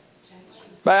lamb?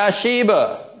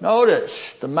 Bathsheba.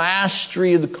 Notice the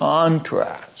mastery of the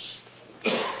contrast.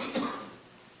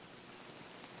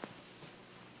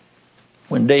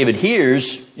 When David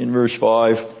hears, in verse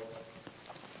 5,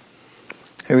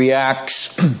 he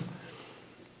reacts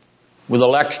with a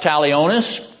lex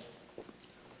talionis.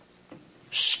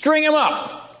 String him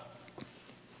up.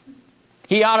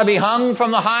 He ought to be hung from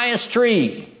the highest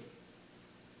tree.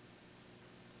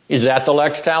 Is that the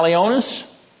lex talionis?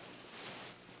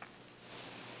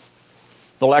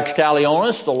 The lex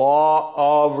talionis, the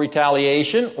law of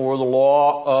retaliation or the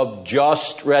law of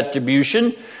just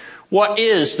retribution. What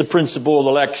is the principle of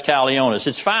the lex talionis?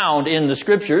 It's found in the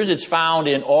scriptures. It's found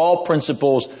in all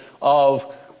principles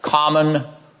of common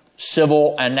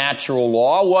civil and natural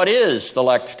law. What is the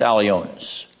lex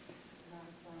talionis?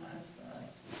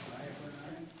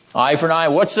 Eye for an eye.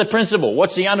 What's the principle?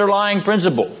 What's the underlying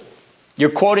principle? You're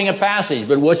quoting a passage,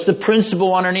 but what's the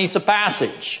principle underneath the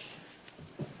passage?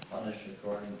 Punish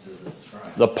according to this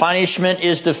crime. The punishment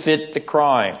is to fit the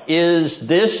crime. Is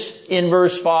this in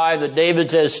verse 5 that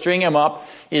David says, string him up,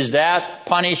 is that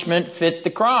punishment fit the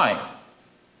crime?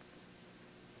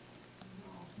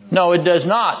 No, it does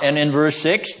not. And in verse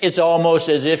 6, it's almost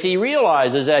as if he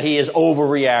realizes that he has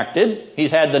overreacted.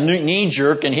 He's had the knee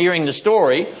jerk in hearing the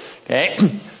story. Okay,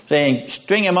 saying,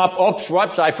 string him up. Oops,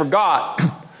 whoops, I forgot.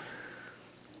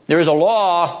 There is a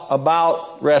law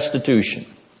about restitution.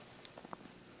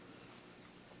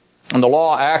 And the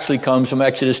law actually comes from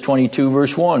Exodus 22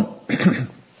 verse 1.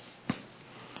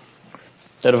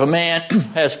 That if a man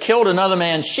has killed another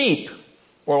man's sheep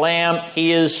or lamb,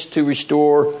 he is to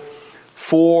restore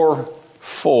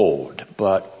fourfold.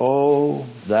 But oh,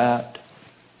 that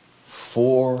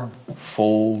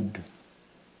fourfold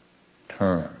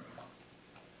term.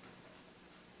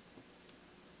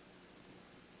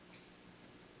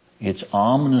 It's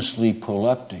ominously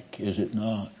proleptic, is it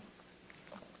not?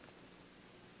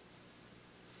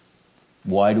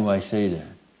 Why do I say that?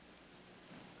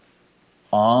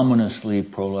 Ominously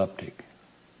proleptic.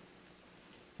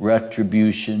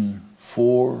 Retribution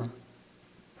fourfold.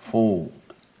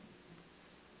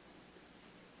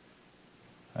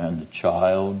 And the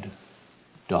child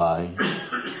dies.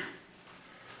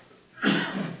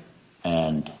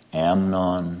 And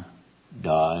Amnon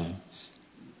dies.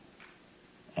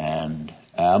 And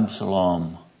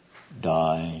Absalom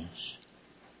dies.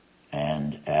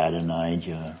 And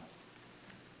Adonijah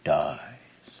dies.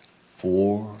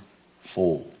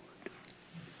 Fourfold.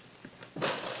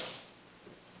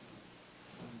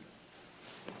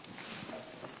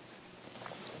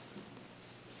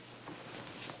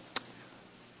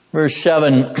 Verse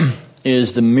 7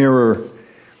 is the mirror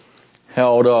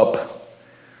held up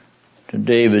to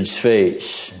David's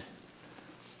face.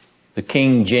 The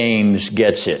King James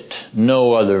gets it.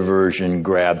 No other version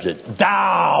grabs it.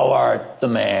 Thou art the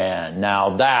man.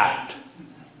 Now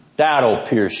that'll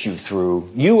pierce you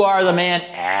through. You are the man.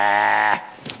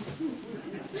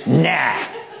 Nah.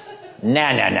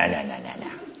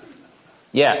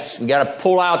 Yes, we got to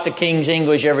pull out the King's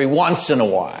English every once in a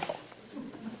while.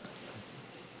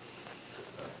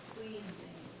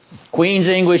 Queen's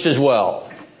English as well.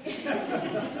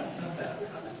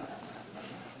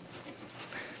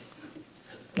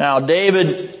 Now,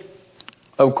 David,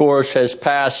 of course, has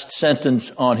passed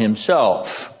sentence on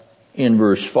himself in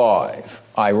verse 5,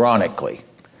 ironically.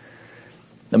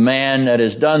 The man that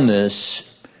has done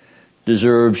this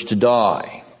deserves to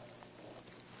die.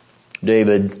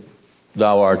 David,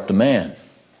 thou art the man.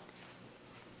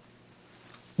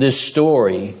 This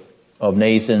story of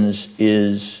Nathan's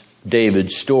is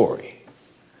David's story.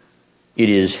 It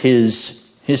is his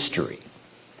history.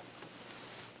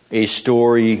 A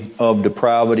story of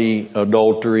depravity,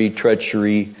 adultery,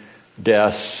 treachery,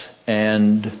 death,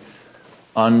 and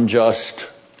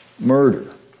unjust murder.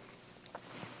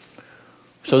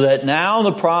 So that now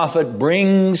the prophet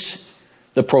brings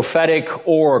the prophetic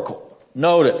oracle.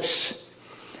 Notice,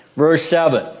 verse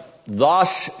 7.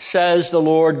 Thus says the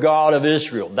Lord God of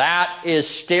Israel. That is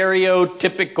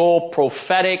stereotypical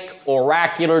prophetic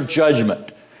oracular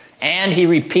judgment. And he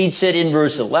repeats it in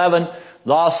verse 11.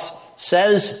 Thus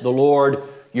says the Lord,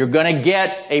 you're going to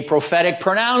get a prophetic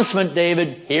pronouncement,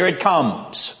 David. Here it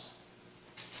comes.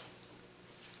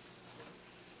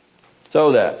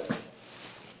 So that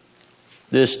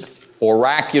this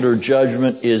oracular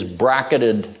judgment is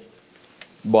bracketed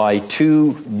by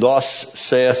two thus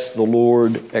saith the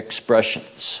Lord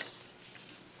expressions.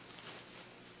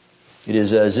 It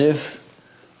is as if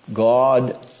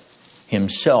God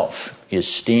himself is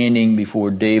standing before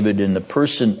David in the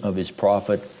person of his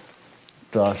prophet.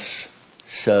 Thus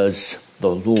says the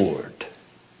Lord.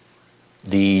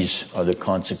 These are the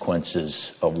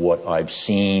consequences of what I've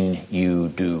seen you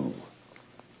do.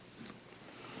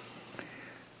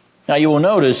 Now you will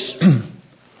notice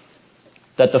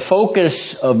that the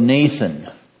focus of Nathan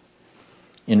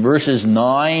in verses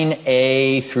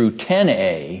 9a through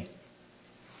 10a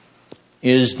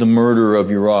is the murder of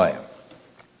Uriah.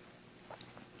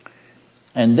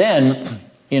 And then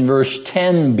in verse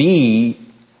 10b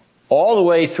all the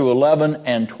way through 11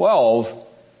 and 12,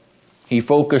 he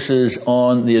focuses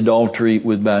on the adultery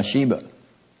with Bathsheba.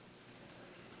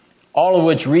 All of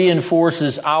which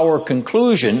reinforces our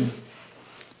conclusion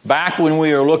back when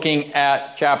we are looking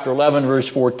at chapter 11 verse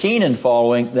 14 and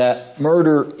following, that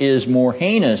murder is more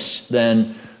heinous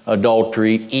than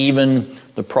adultery. Even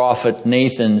the prophet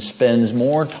Nathan spends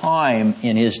more time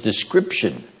in his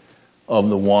description of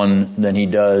the one than he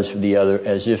does the other,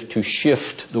 as if to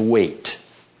shift the weight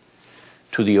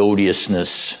to the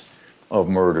odiousness of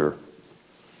murder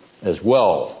as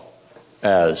well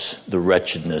as the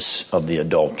wretchedness of the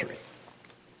adultery.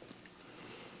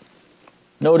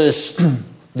 Notice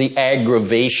the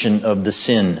aggravation of the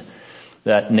sin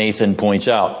that Nathan points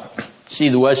out. See,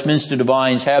 the Westminster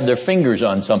Divines have their fingers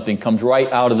on something, comes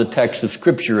right out of the text of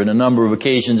Scripture in a number of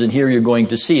occasions, and here you're going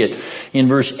to see it. In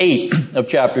verse 8 of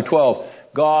chapter 12,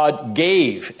 God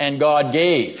gave and God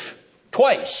gave.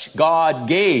 Twice, God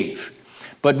gave.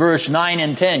 But verse 9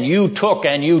 and 10, you took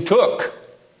and you took.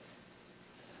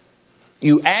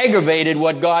 You aggravated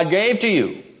what God gave to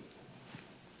you.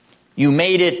 You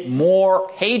made it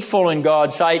more hateful in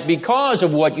God's sight because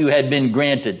of what you had been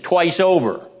granted twice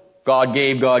over. God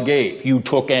gave, God gave. You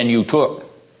took and you took.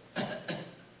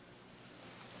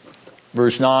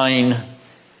 Verse 9,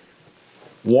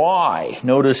 why?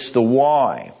 Notice the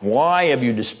why. Why have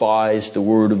you despised the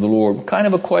word of the Lord? What kind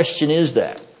of a question is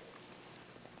that?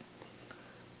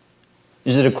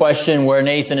 Is it a question where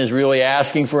Nathan is really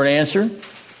asking for an answer?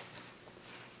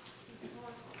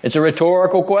 It's a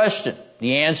rhetorical question.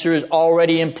 The answer is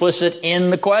already implicit in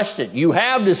the question. You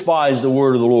have despised the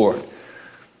word of the Lord.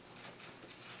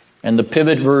 And the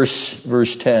pivot verse,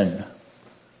 verse 10,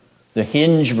 the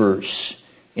hinge verse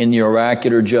in the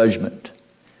oracular judgment,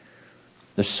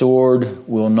 the sword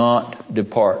will not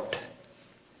depart.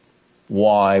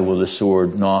 Why will the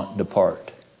sword not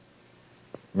depart?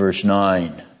 Verse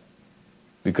 9,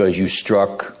 because you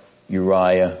struck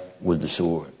Uriah with the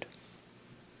sword.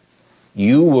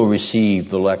 You will receive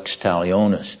the lex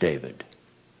talionis, David.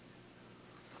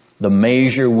 The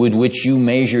measure with which you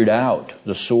measured out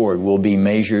the sword will be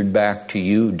measured back to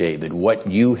you, David. What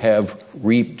you have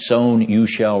sown, you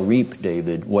shall reap,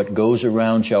 David. What goes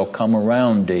around shall come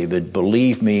around, David.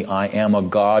 Believe me, I am a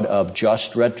God of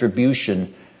just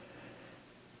retribution.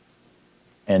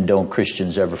 And don't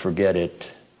Christians ever forget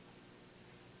it.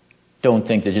 Don't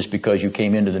think that just because you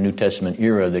came into the New Testament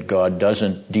era that God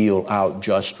doesn't deal out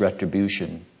just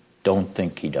retribution. Don't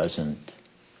think He doesn't.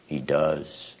 He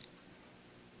does.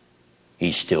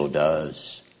 He still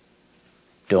does.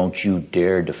 Don't you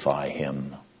dare defy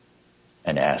Him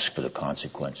and ask for the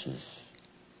consequences.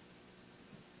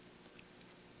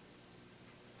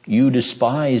 You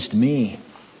despised me.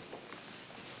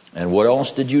 And what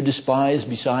else did you despise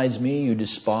besides me? You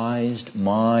despised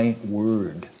my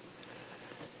word.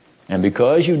 And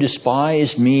because you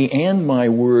despised me and my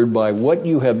word by what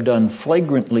you have done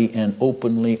flagrantly and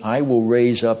openly, I will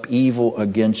raise up evil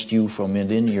against you from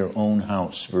within your own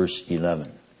house. Verse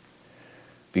 11.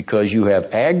 Because you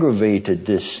have aggravated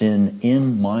this sin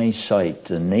in my sight,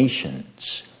 the nation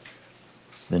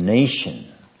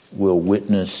will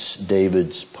witness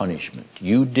David's punishment.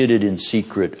 You did it in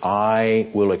secret. I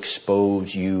will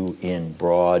expose you in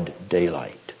broad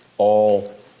daylight. All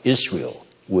Israel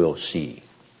will see.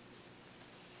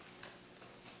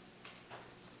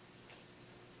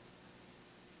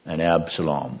 And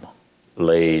Absalom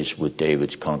lays with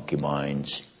David's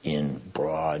concubines in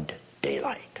broad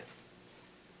daylight,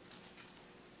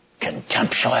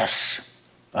 contemptuous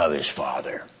of his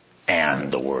father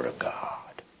and the word of God.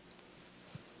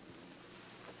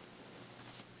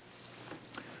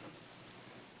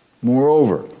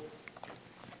 Moreover,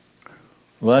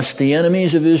 lest the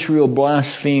enemies of Israel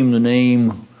blaspheme the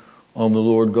name of the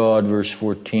Lord God, verse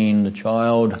 14, the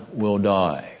child will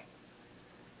die.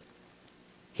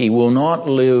 He will not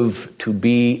live to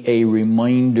be a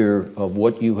reminder of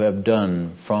what you have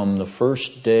done from the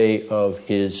first day of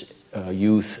his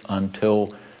youth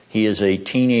until he is a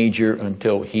teenager,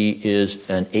 until he is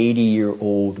an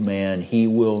 80-year-old man. He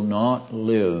will not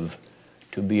live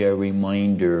to be a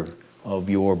reminder of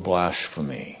your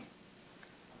blasphemy.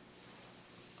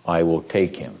 I will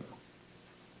take him.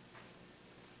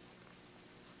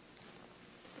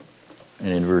 And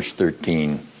in verse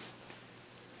 13,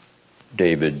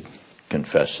 David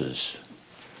confesses,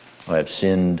 I have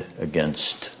sinned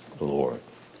against the Lord.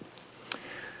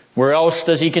 Where else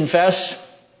does he confess?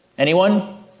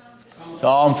 Anyone?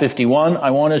 Psalm 51.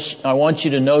 I want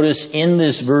you to notice in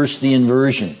this verse the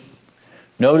inversion.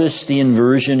 Notice the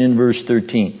inversion in verse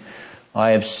 13.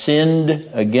 I have sinned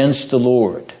against the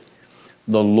Lord.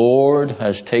 The Lord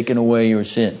has taken away your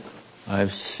sin. I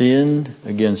have sinned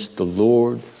against the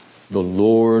Lord. The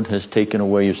Lord has taken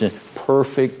away your sin.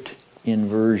 Perfect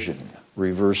inversion,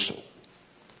 reversal.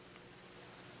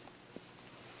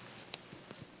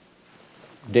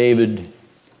 David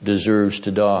deserves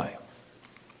to die.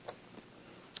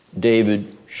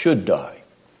 David should die.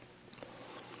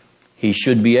 He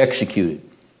should be executed.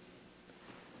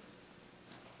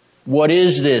 What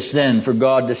is this then for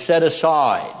God to set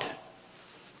aside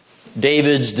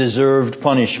David's deserved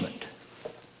punishment?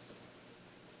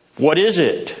 What is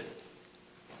it?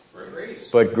 Grace.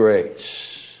 But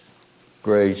grace.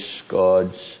 Grace,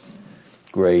 God's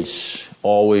grace.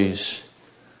 Always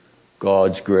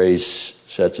God's grace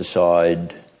sets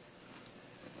aside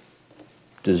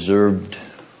deserved,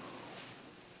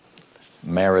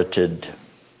 merited,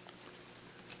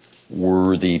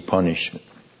 worthy punishment.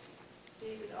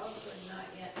 David also had not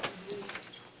yet produced the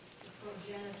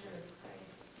progenitor of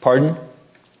Christ. Pardon?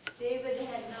 David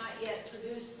had not yet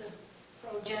produced the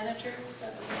progenitor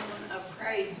of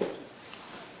Christ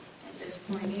at this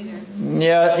point either.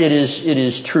 Yeah, it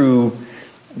is true,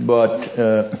 but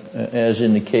as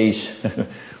in the case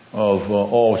of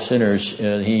all sinners,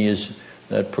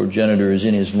 that progenitor is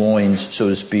in his loins, so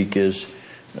to speak, as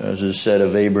is said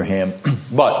of Abraham.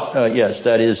 But yes,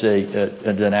 that is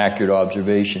an accurate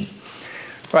observation.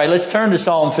 All right, let's turn to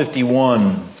Psalm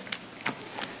 51.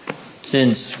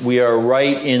 Since we are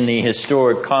right in the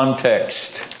historic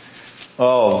context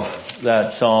of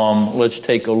that psalm, let's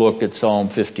take a look at Psalm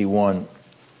 51.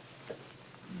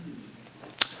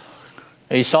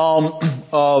 A psalm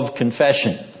of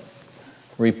confession,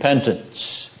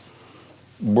 repentance,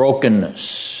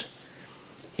 brokenness,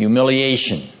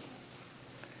 humiliation.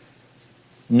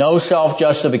 No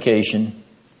self-justification,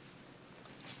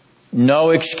 no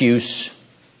excuse,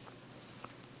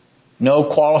 no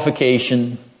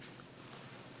qualification,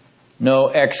 no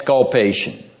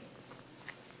exculpation.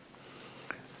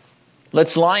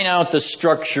 Let's line out the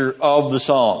structure of the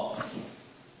psalm.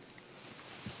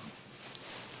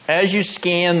 As you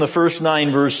scan the first 9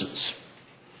 verses,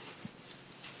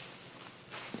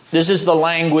 this is the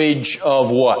language of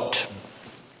what?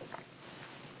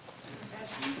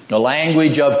 The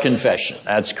language of confession.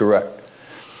 That's correct.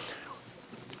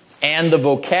 And the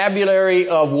vocabulary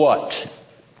of what?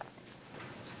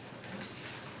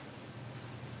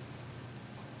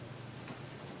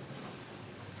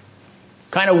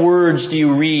 What kind of words do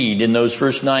you read in those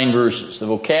first 9 verses? The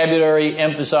vocabulary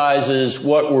emphasizes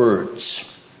what words?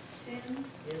 Sin,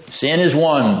 Sin is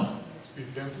one.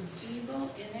 evil,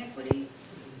 inequity,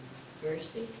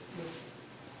 mercy.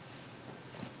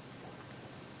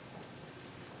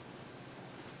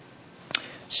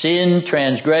 Sin,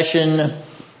 transgression,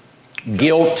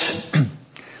 guilt.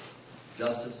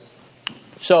 Justice.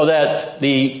 So that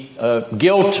the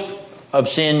guilt of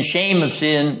sin, shame of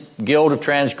sin, guilt of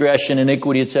transgression,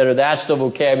 iniquity, etc., that's the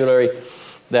vocabulary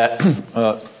that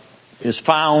is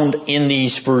found in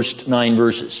these first 9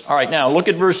 verses. All right, now look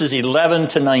at verses 11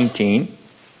 to 19.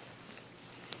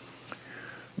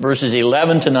 Verses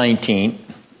 11 to 19.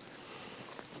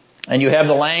 And you have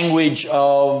the language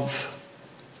of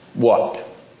what?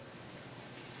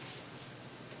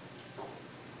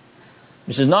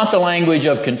 This is not the language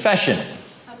of confession.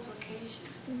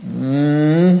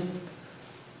 Supplication.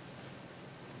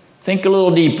 Think a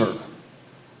little deeper.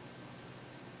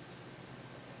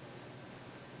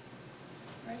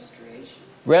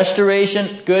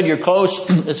 Restoration, good, you're close.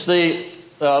 It's the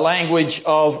language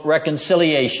of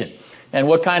reconciliation. And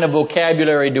what kind of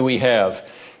vocabulary do we have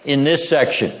in this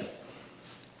section?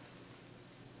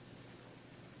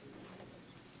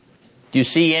 Do you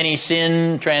see any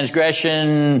sin,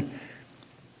 transgression,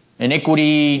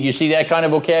 iniquity? Do you see that kind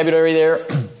of vocabulary there?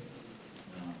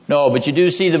 No, but you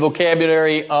do see the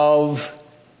vocabulary of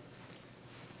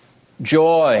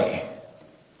joy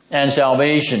and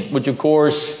salvation, which of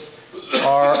course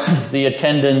are the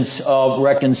attendants of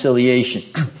reconciliation.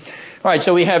 All right,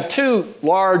 so we have 2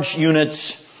 large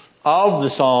units of the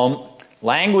psalm.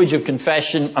 Language of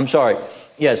confession,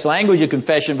 language of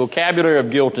confession, vocabulary of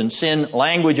guilt and sin,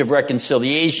 language of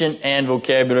reconciliation, and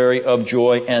vocabulary of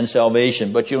joy and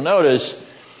salvation. But you'll notice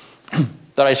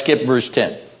that I skipped verse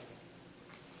 10.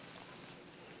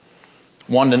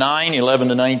 1 to 9, 11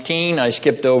 to 19, I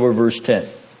skipped over verse 10.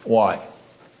 Why?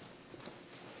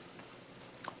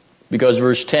 Because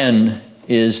verse 10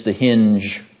 is the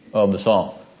hinge of the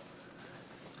psalm.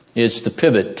 It's the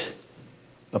pivot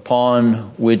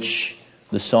upon which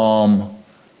the psalm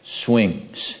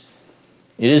swings.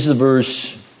 It is the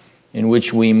verse in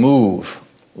which we move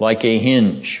like a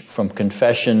hinge from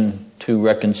confession to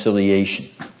reconciliation.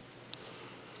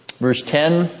 Verse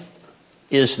 10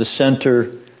 is the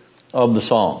center of the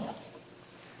psalm.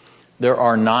 There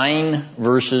are 9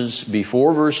 verses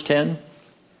before verse 10.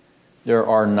 There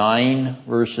are 9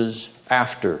 verses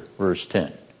after verse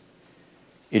 10.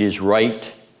 It is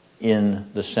right in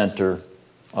the center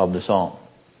of the psalm.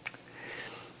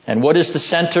 And what is the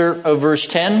center of verse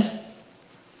 10?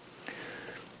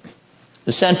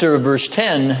 The center of verse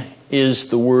 10 is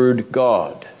the word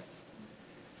God.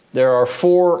 There are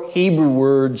 4 Hebrew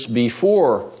words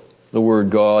before the word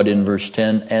God in verse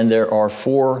 10, and there are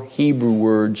 4 Hebrew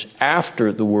words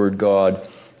after the word God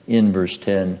in verse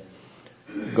 10.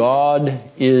 God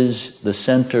is the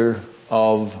center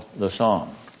of the psalm.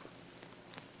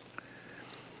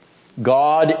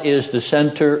 God is the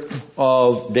center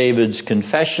of David's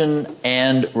confession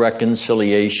and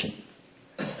reconciliation.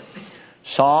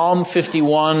 Psalm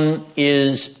 51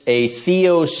 is a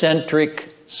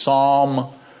theocentric psalm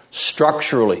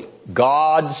structurally,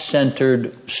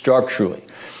 God-centered structurally.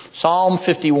 Psalm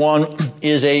 51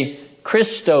 is a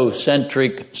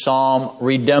Christocentric psalm,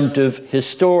 redemptive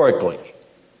historically.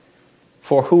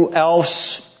 For who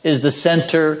else is the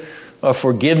center of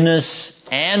forgiveness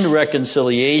and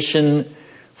reconciliation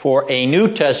for a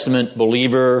New Testament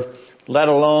believer, let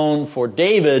alone for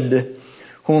David,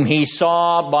 whom he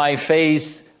saw by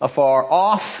faith afar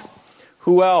off?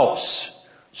 Who else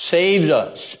saves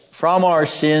us from our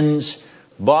sins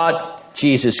but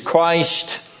Jesus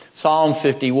Christ? Psalm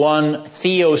 51,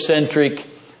 theocentric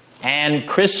and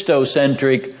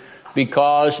Christocentric,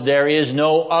 because there is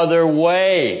no other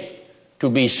way to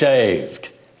be saved,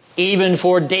 even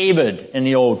for David in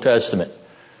the Old Testament,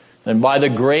 than by the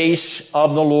grace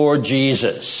of the Lord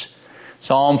Jesus.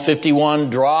 Psalm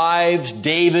 51 drives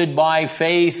David by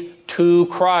faith to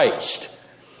Christ.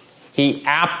 He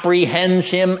apprehends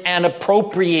him and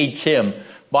appropriates him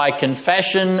by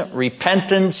confession,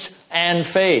 repentance, and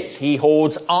faith. He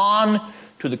holds on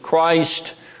to the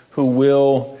Christ who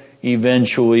will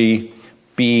eventually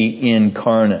be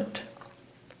incarnate.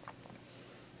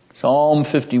 Psalm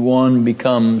 51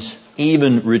 becomes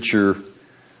even richer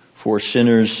for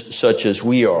sinners such as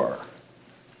we are,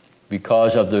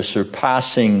 because of the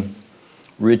surpassing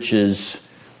riches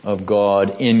of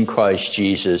God in Christ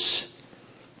Jesus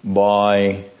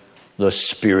by the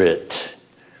Spirit,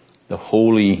 the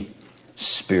Holy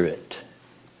Spirit.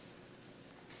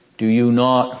 Do you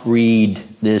not read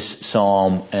this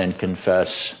psalm and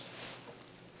confess,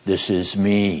 "This is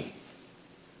me"?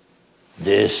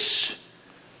 This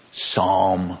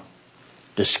psalm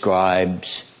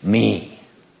describes me.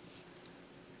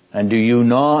 And do you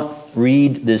not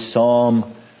read this psalm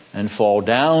and fall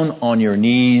down on your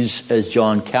knees, as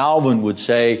John Calvin would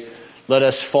say, "Let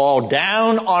us fall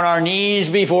down on our knees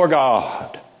before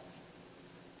God"?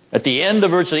 At the end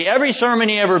of virtually every sermon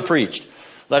he ever preached,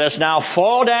 let us now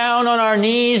fall down on our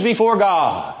knees before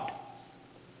God.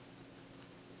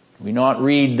 Do we not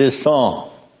read this psalm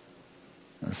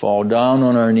and fall down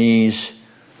on our knees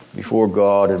before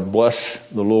God and bless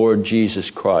the Lord Jesus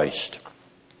Christ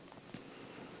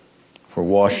for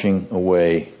washing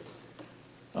away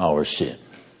our sin?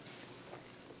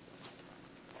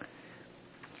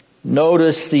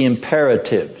 Notice the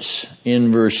imperatives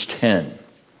in verse 10.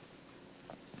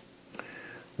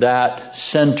 That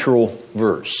central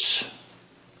verse,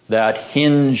 that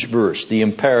hinge verse, the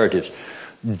imperatives.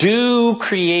 Do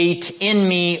create in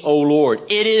me, O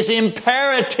Lord. It is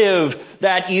imperative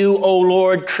that you, O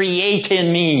Lord, create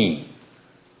in me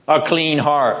a clean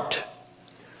heart.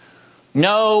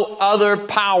 No other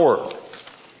power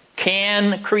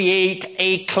can create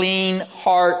a clean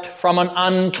heart from an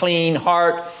unclean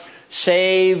heart,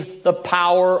 save the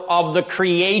power of the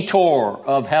Creator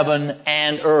of heaven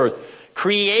and earth.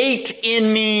 Create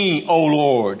in me, O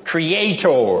Lord,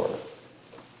 Creator.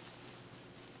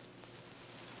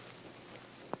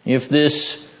 If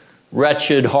this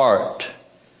wretched heart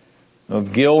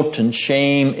of guilt and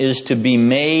shame is to be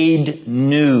made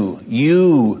new,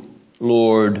 you,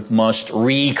 Lord, must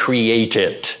recreate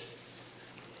it.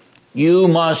 You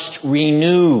must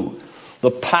renew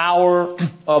the power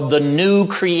of the new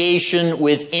creation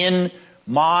within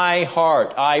my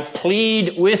heart. I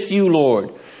plead with you,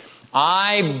 Lord.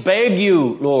 I beg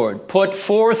you, Lord, put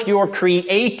forth your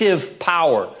creative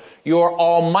power, your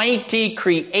almighty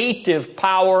creative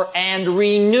power, and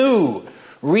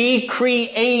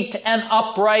recreate an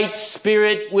upright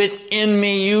spirit within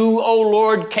me. You, O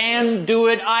Lord, can do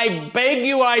it. I beg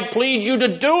you, I plead you to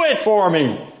do it for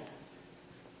me.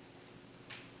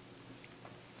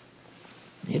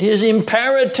 It is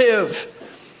imperative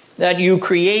that you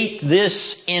create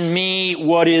this in me,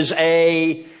 what is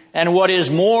A, and what is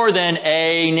more than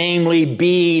A, namely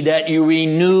B, that you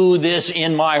renew this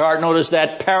in my heart. Notice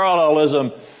that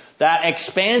parallelism, That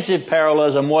expansive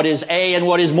parallelism, what is A and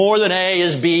what is more than A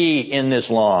is B in this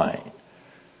line.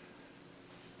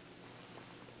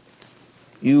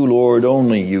 You, Lord,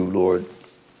 only you, Lord.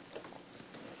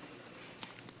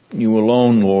 You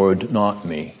alone, Lord, not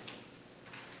me.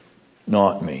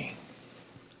 Not me.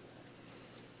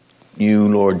 You,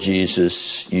 Lord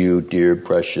Jesus, you dear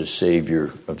precious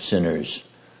Savior of sinners,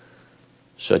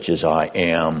 such as I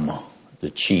am, the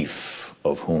chief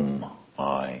of whom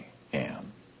I am.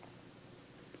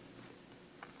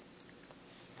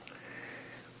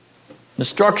 The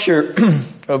structure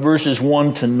of verses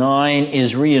 1 to 9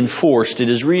 is reinforced. It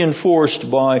is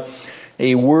reinforced by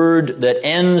a word that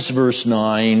ends verse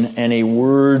 9 and a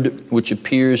word which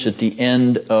appears at the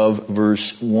end of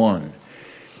verse 1.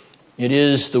 It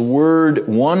is the word,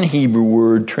 one Hebrew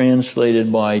word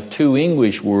translated by two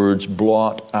English words,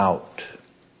 blot out.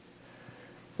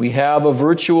 We have a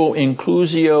virtual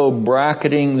inclusio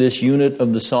bracketing this unit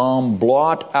of the psalm,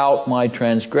 blot out my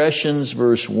transgressions,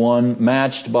 verse 1,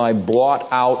 matched by blot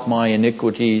out my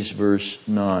iniquities, verse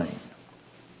 9.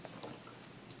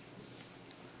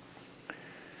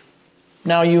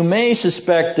 Now you may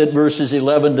suspect that verses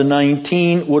 11 to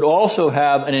 19 would also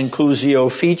have an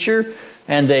inclusio feature,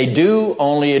 and they do,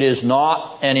 only it is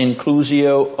not an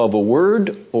inclusio of a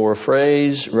word or a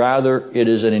phrase. Rather, it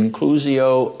is an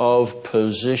inclusio of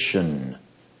position.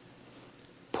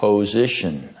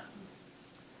 Position.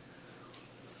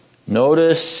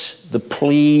 Notice the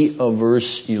plea of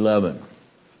verse 11.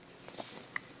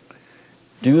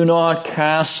 Do not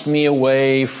cast me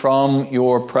away from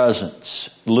your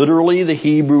presence. Literally, the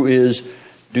Hebrew is,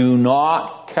 do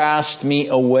not cast me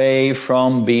away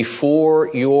from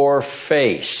before your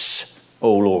face,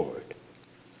 O Lord.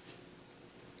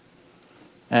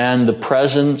 And the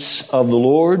presence of the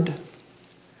Lord,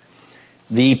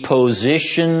 the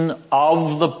position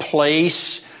of the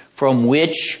place from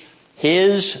which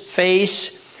His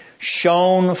face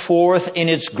shone forth in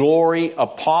its glory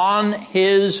upon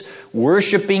His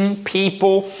worshiping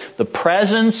people. The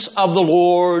presence of the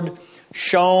Lord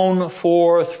shone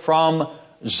forth from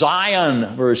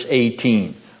Zion, verse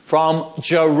 18. From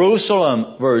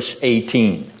Jerusalem, verse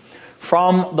 18.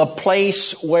 From the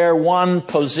place where one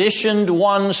positioned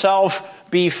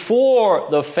oneself before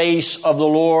the face of the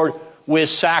Lord with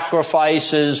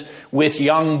sacrifices, with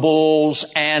young bulls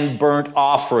and burnt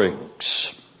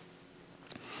offerings.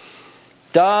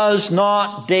 Does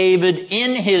not David,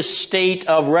 in his state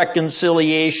of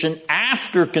reconciliation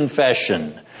after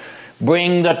confession,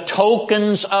 bring the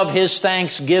tokens of his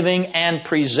thanksgiving and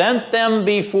present them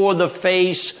before the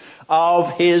face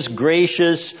of his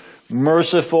gracious,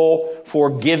 merciful,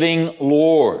 forgiving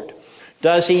Lord?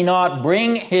 Does he not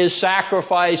bring his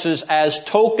sacrifices as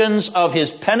tokens of his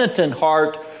penitent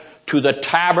heart to the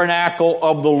tabernacle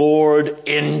of the Lord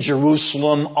in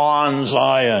Jerusalem on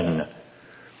Zion?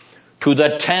 To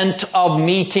the tent of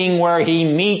meeting where he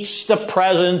meets the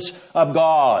presence of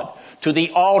God, to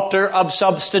the altar of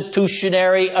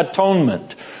substitutionary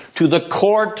atonement, to the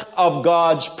court of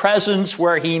God's presence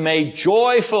where he may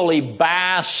joyfully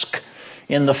bask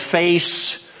in the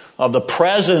face of the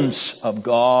presence of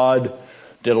God,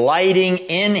 delighting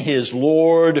in his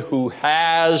Lord who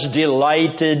has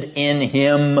delighted in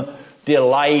him,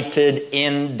 delighted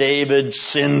in David's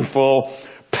sinful,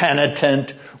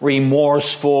 penitent,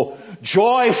 remorseful,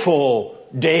 joyful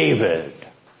David.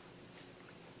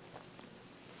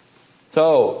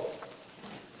 So,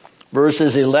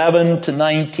 verses 11 to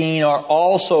 19 are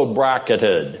also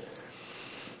bracketed.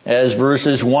 As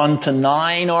verses 1 to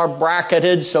 9 are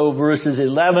bracketed, so verses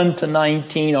 11 to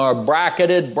 19 are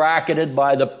bracketed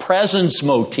by the presence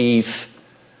motif.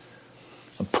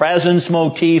 A presence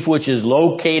motif which is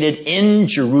located in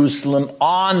Jerusalem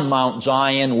on Mount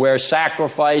Zion, where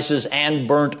sacrifices and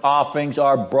burnt offerings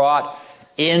are brought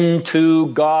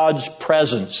into God's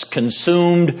presence,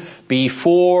 consumed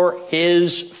before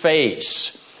His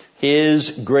face, His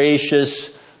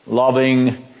gracious,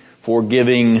 loving,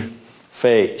 forgiving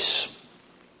face.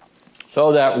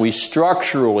 So that we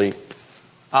structurally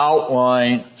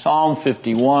outline Psalm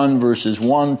 51 verses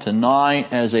 1 to 9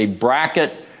 as a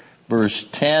bracket, verse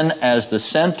 10 as the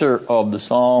center of the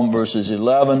psalm, verses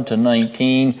 11 to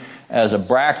 19 as a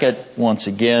bracket. Once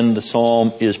again, the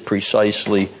psalm is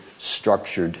precisely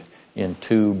structured in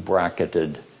two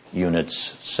bracketed units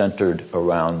centered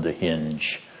around the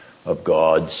hinge of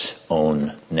God's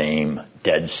own name,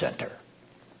 dead center.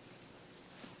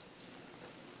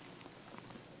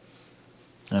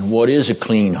 And what is a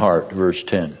clean heart? Verse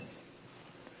 10.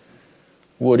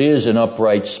 What is an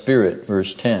upright spirit?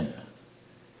 Verse 10.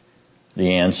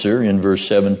 The answer in verse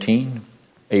 17,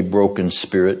 a broken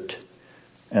spirit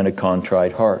and a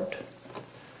contrite heart.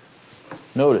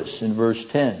 Notice in verse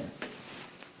 10.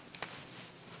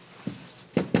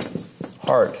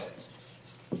 Heart.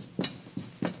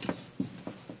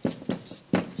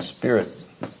 Spirit.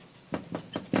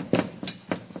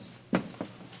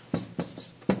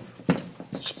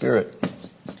 Spirit.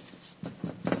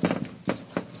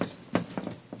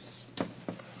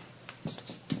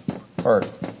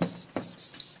 Heart.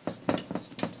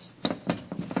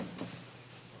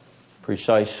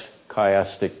 Precise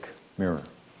chiastic mirror.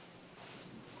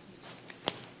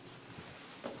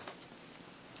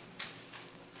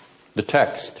 The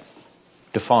text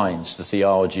defines the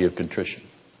theology of contrition.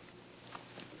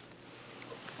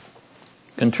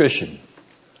 Contrition,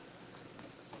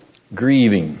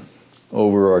 grieving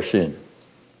over our sin,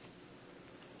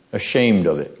 ashamed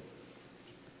of it,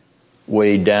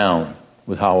 weighed down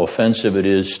with how offensive it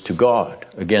is to God.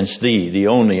 Against thee, the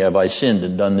only, have I sinned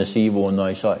and done this evil in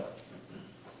thy sight.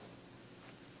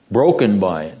 Broken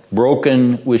by it,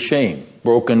 broken with shame,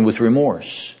 broken with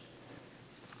remorse,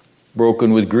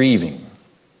 broken with grieving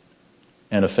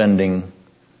and offending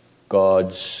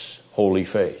God's holy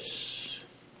face.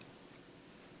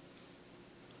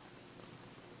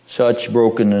 Such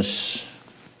brokenness,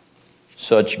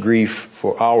 such grief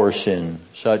for our sin,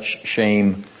 such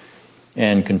shame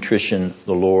and contrition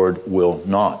the Lord will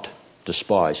not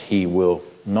despise. He will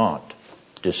not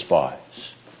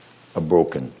despise a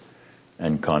broken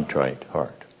and contrite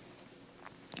heart.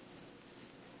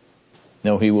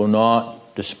 No, He will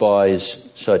not despise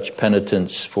such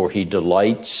penitence, for He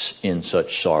delights in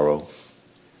such sorrow.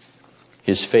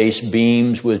 His face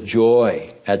beams with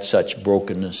joy at such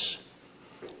brokenness.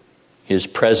 His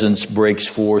presence breaks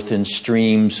forth in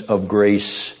streams of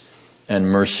grace and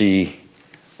mercy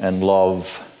and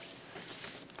love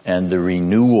and the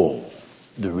renewal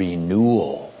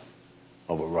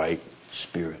of a right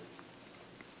spirit.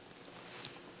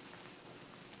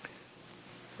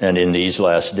 And in these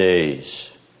last days,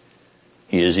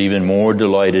 He is even more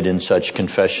delighted in such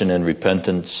confession and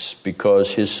repentance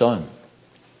because His Son,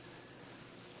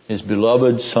 His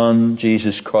beloved Son,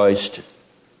 Jesus Christ,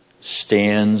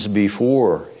 stands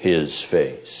before His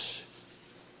face,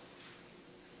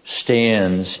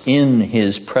 stands in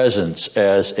His presence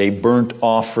as a burnt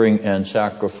offering and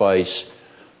sacrifice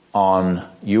on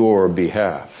your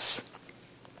behalf.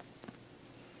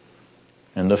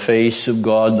 And the face of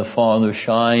God the Father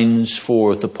shines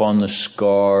forth upon the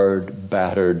scarred,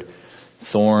 battered,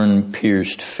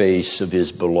 thorn-pierced face of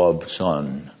His beloved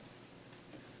Son.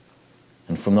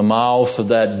 And from the mouth of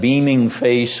that beaming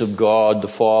face of God the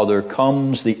Father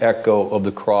comes the echo of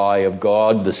the cry of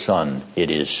God the Son,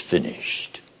 "It is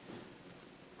finished.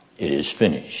 It is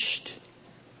finished.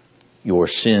 Your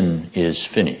sin is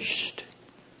finished.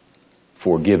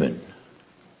 Forgiven.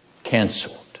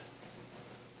 Canceled.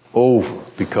 Over,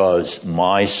 because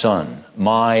my Son,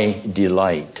 my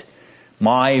delight,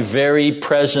 my very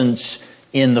presence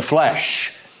in the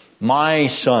flesh, my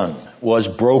Son was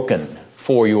broken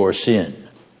for your sin.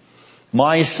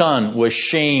 My Son was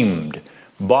shamed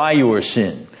by your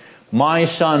sin. My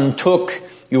Son took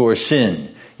your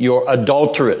sin, your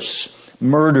adulterous,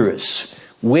 murderous,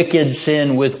 wicked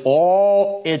sin with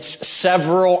all its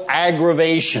several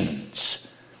aggravations.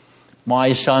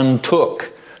 My Son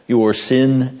took your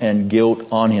sin and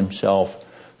guilt on Himself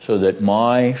so that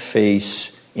my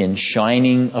face in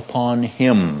shining upon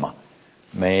Him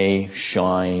may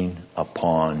shine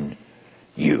upon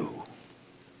you.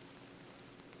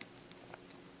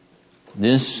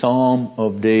 This Psalm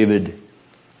of David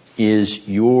is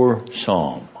your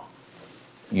psalm,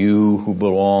 you who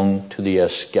belong to the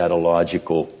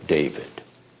eschatological David.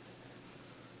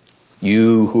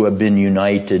 You who have been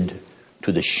united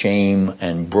to the shame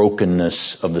and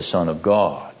brokenness of the Son of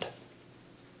God.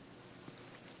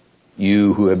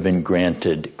 You who have been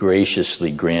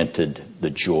graciously granted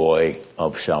the joy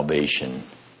of salvation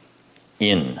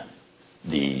in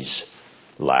these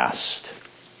last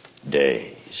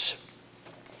days.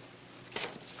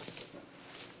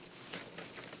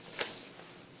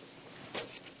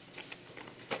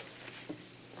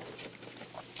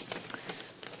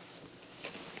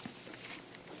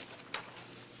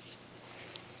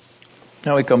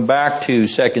 Now we come back to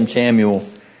 2 Samuel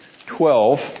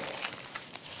 12.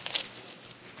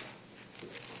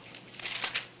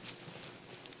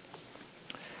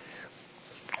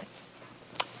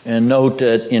 And note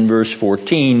that in verse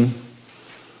 14,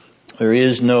 there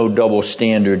is no double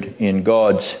standard in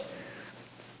God's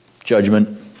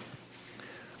judgment.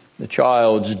 The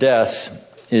child's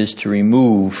death is to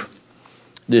remove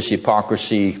this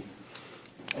hypocrisy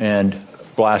and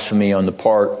blasphemy on the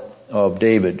part of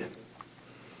David.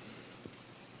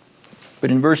 But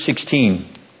in verse 16,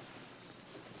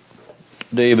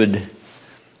 David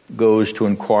goes to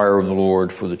inquire of the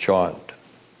Lord for the child.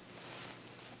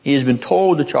 He has been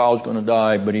told the child's going to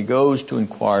die, but he goes to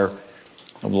inquire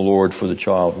of the Lord for the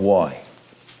child. Why?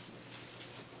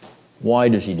 Why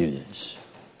does he do this?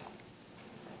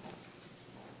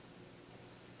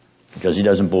 Because he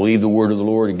doesn't believe the word of the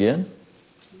Lord again?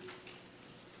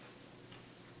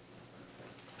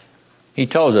 He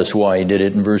tells us why he did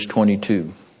it in verse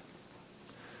 22.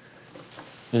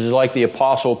 This is like the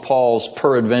Apostle Paul's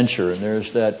peradventure, and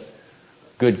there's that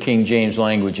good King James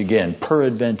language again.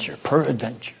 Peradventure,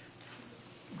 peradventure.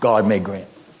 God may grant.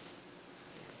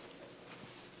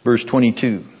 Verse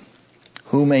 22.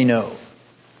 Who may know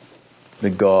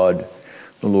that God,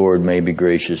 the Lord, may be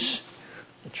gracious,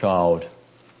 the child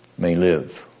may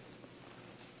live.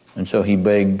 And so he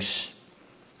begs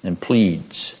and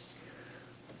pleads.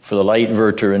 For the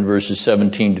Leitverter in verses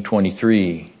 17 to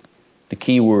 23, the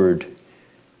key word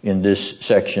in this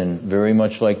section, very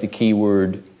much like the key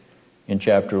word in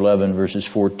chapter 11, verses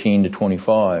 14 to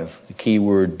 25, the key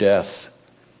word death,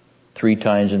 3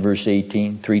 times in verse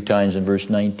 18, 3 times in verse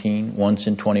 19, once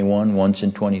in 21, once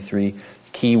in 23.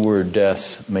 Key word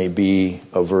death may be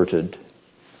averted.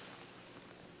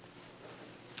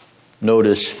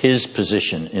 Notice his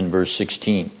position in verse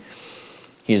 16.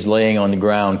 He is laying on the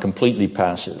ground completely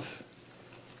passive.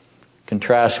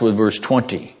 Contrast with verse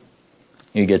 20.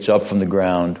 He gets up from the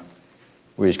ground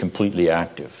where he's completely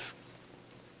active.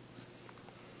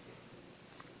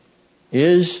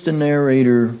 Is the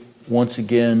narrator once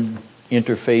again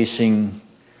interfacing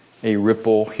a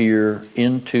ripple here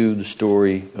into the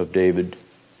story of David?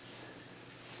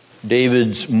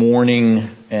 David's mourning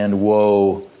and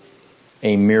woe,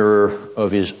 a mirror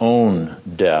of his own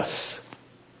death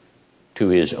to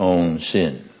his own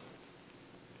sin.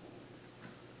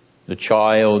 The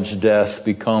child's death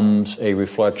becomes a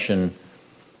reflection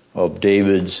of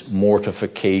David's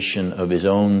mortification of his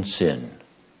own sin.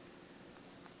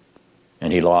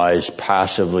 And he lies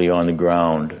passively on the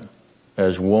ground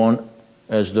as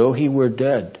though he were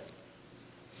dead,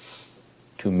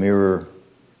 to mirror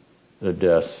the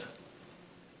death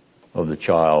of the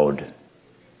child,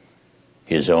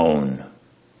 his own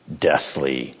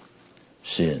deathly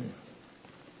sin.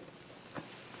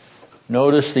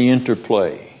 Notice the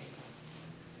interplay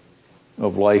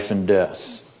of life and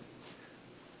death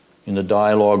in the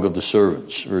dialogue of the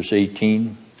servants, verse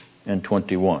 18 and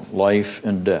 21. Life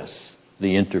and death,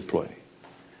 the interplay.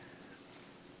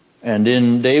 And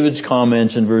in David's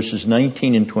comments in verses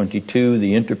 19 and 22,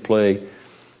 the interplay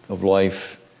of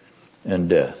life and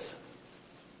death.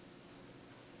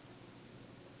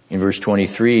 In verse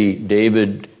 23,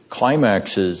 David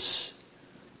climaxes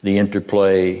the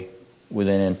interplay with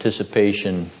an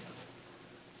anticipation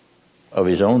of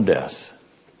his own death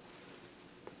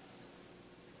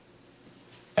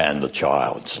and the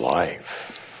child's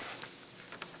life.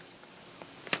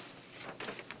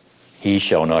 He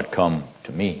shall not come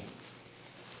to me.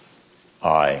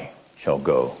 I shall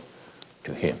go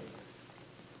to him.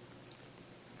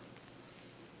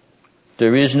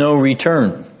 There is no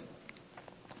return.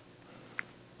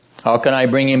 How can I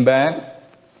bring him back?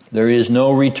 There is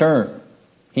no return.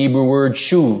 Hebrew word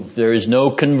shuv. There is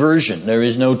no conversion. There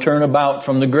is no turnabout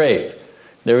from the grave.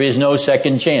 There is no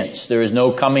second chance. There is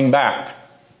no coming back.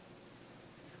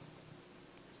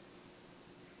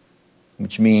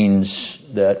 Which means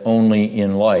that only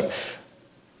in life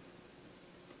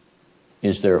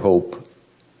is there hope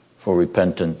for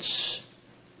repentance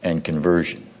and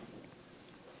conversion.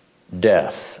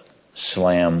 Death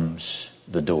slams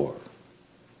the door.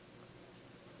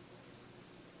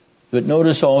 But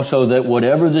notice also that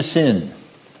whatever the sin,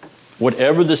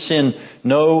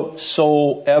 no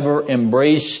soul ever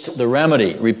embraced the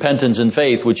remedy, repentance and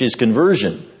faith, which is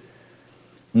conversion.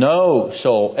 No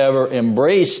soul ever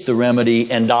embraced the remedy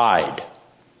and died.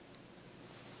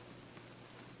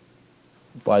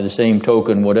 By the same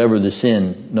token, whatever the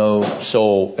sin, no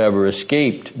soul ever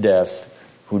escaped death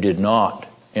who did not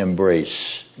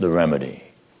embrace the remedy.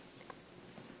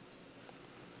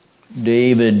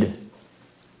 David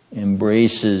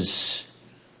embraces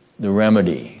the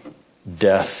remedy,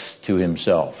 death to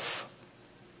himself,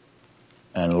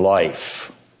 and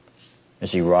life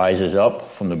as he rises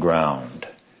up from the ground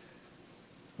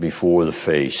before the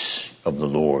face of the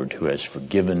Lord who has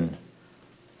forgiven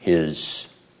his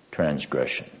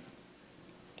transgression.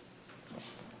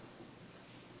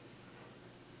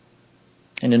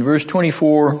 And in verse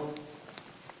 24,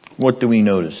 what do we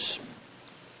notice?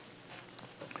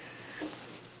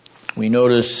 We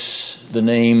notice the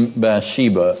name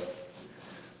Bathsheba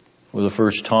for the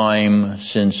first time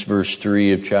since verse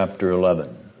 3 of chapter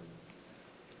 11.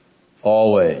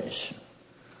 Always,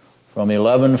 from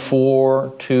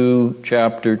 11:4 to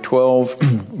chapter 12,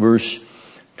 verse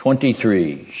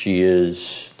 23. She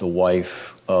is the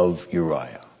wife of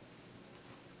Uriah.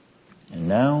 And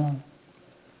now,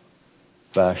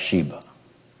 Bathsheba.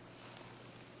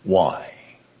 Why?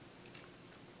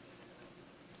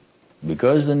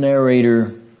 Because the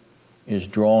narrator is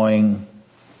drawing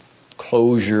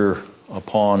closure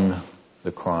upon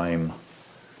the crime,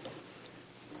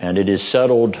 and it is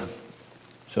settled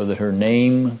so that her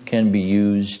name can be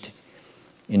used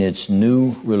in its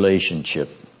new relationship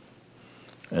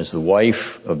as the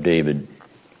wife of David.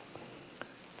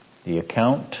 The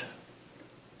account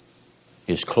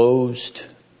is closed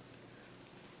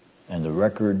and the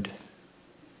record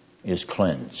is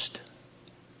cleansed,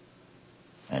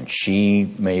 and she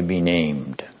may be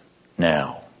named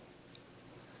now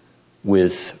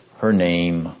with her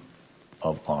name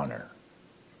of honor.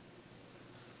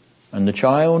 And the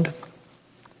child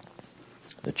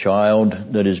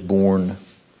that is born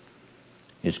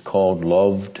is called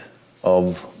loved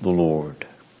of the Lord.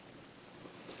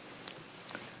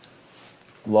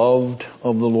 Loved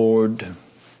of the Lord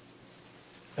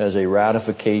as a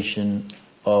ratification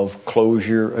of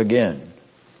closure again.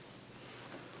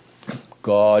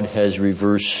 God has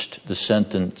reversed the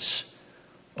sentence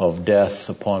of death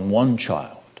upon one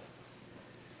child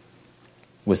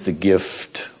with the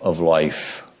gift of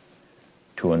life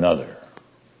to another,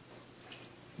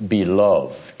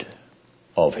 beloved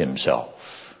of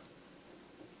himself,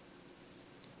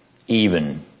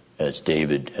 even as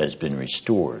David has been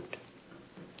restored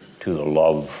to the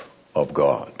love of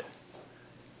God.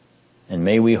 And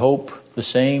may we hope the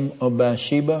same of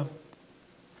Bathsheba.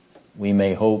 We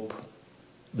may hope,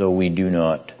 though we do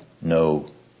not know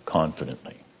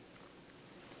confidently.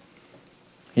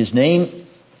 His name,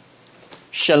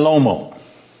 Shalomo.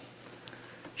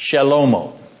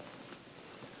 Shalomo,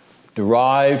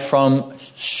 derived from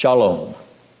Shalom.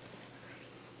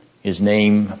 His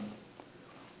name,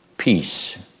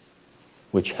 peace,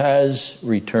 which has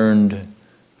returned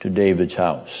to David's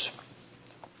house.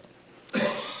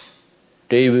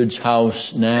 David's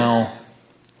house now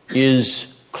is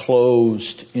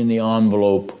closed in the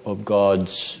envelope of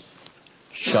God's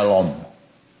shalom.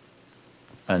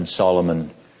 And Solomon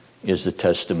is the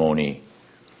testimony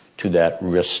to that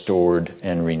restored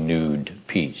and renewed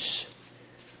peace.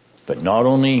 But not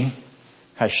only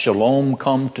has shalom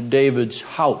come to David's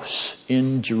house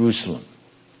in Jerusalem,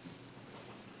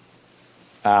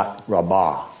 at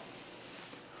Rabbah,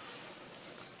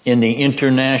 in the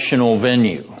international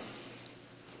venue,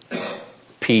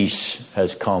 peace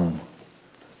has come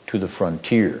to the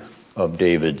frontier of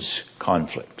David's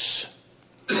conflicts.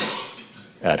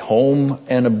 At home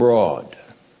and abroad,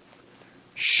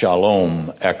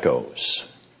 shalom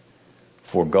echoes,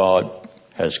 for God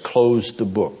has closed the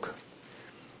book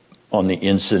on the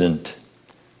incident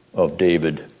of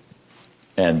David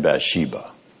and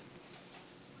Bathsheba.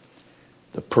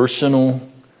 The personal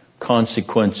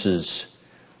consequences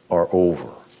are over,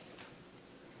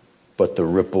 but the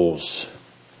ripples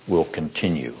will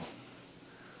continue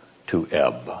to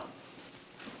ebb.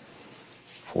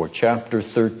 For chapter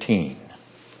 13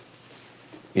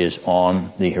 is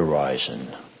on the horizon,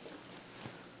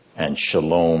 and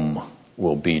shalom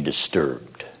will be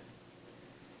disturbed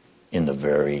in the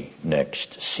very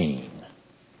next scene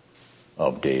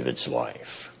of David's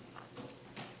life.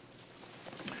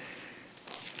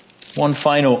 One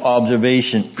final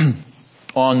observation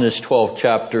on this 12th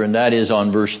chapter, and that is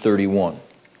on verse 31.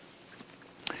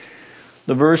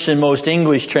 The verse in most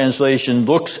English translation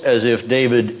looks as if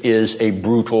David is a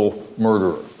brutal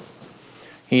murderer.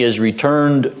 He has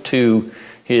returned to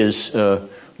his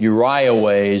Uriah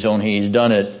ways, only he's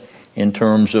done it in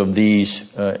terms of these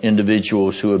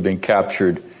individuals who have been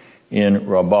captured in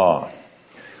Rabbah.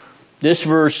 This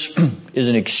verse is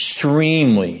an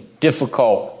extremely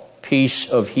difficult piece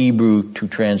of Hebrew to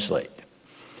translate.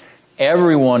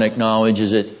 Everyone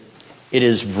acknowledges it. It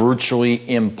is virtually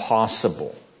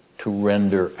impossible to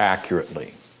render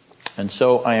accurately. And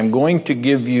so I am going to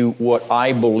give you what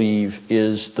I believe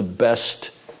is the best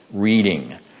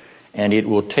reading, and it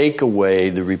will take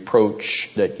away the reproach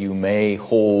that you may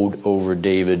hold over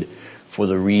David for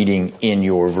the reading in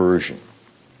your version.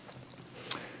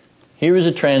 Here is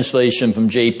a translation from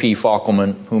J.P.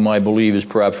 Fackelman, whom I believe is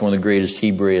perhaps one of the greatest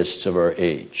Hebraists of our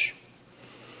age.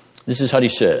 This is what he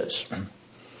says.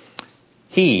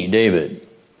 He, David,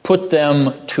 put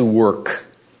them to work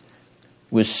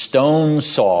with stone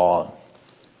saw,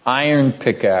 iron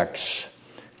pickaxe,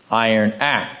 iron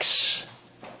axe,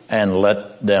 and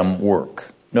let them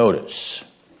work. Notice,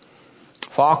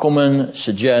 Fackelman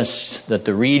suggests that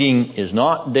the reading is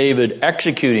not David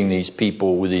executing these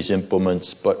people with these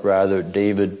implements, but rather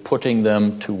David putting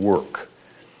them to work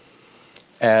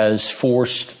as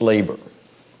forced labor,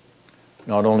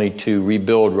 not only to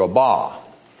rebuild Rabbah,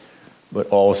 but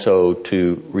also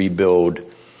to rebuild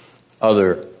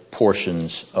other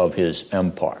portions of his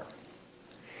empire.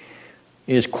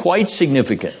 It is quite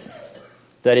significant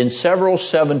that in several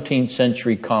 17th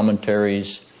century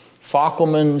commentaries,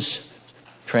 Fackelman's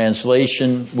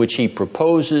translation, which he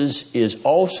proposes, is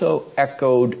also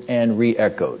echoed and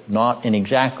re-echoed, not in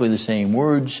exactly the same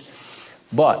words,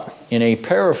 but in a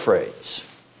paraphrase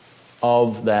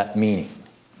of that meaning.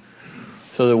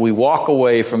 So that we walk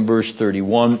away from verse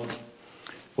 31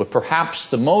 with perhaps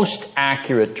the most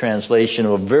accurate translation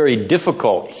of a very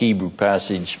difficult Hebrew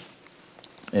passage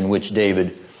in which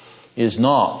David is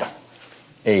not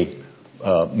a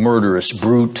murderous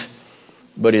brute,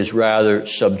 but is rather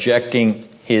subjecting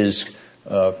his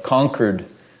conquered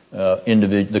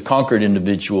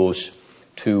individuals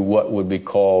to what would be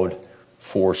called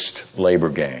forced labor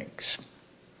gangs.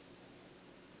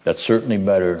 That's certainly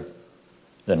better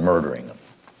than murdering them.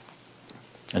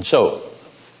 And so,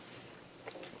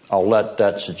 I'll let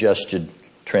that suggested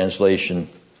translation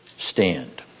stand.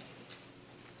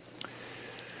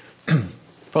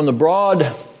 From the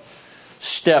broad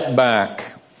step back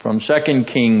from 2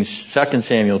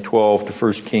 Samuel 12 to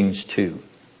 1 Kings 2,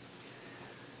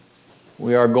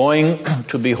 we are going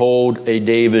to behold a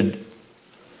David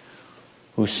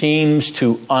who seems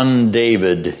to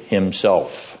un-David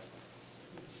himself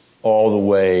all the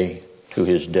way to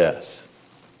his death.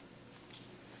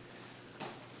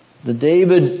 The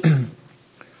David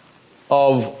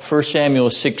of 1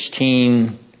 Samuel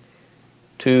 16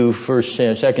 to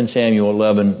 2 Samuel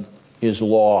 11 is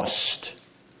lost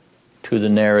to the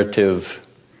narrative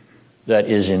that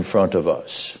is in front of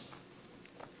us.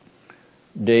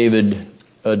 David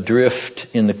adrift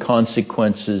in the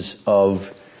consequences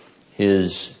of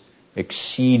his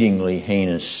exceedingly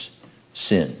heinous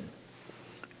sin,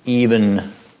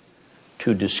 even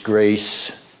to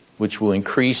disgrace, which will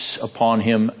increase upon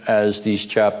him as these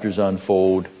chapters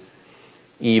unfold,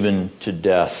 even to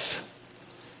death,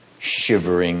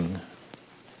 shivering,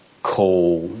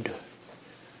 cold,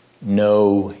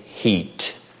 no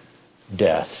heat,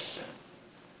 death.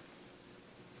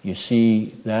 You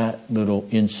see, that little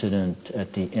incident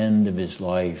at the end of his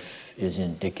life is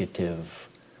indicative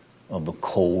of the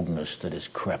coldness that has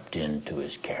crept into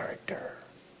his character.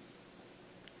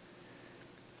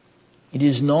 It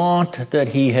is not that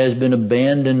he has been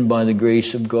abandoned by the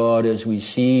grace of God, as we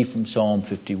see from Psalm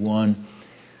 51,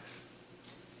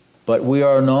 but we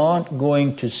are not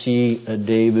going to see a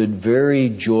David very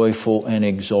joyful and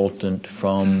exultant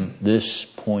from this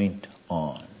point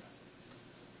on.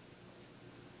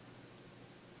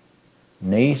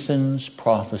 Nathan's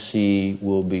prophecy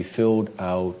will be filled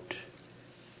out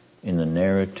in the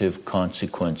narrative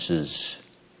consequences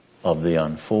of the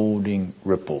unfolding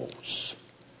ripples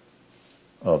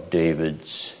of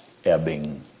David's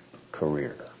ebbing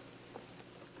career.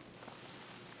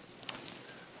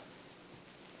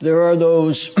 There are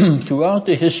those throughout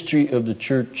the history of the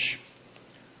church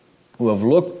who have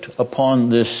looked upon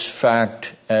this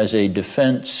fact as a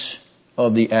defense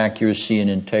of the accuracy and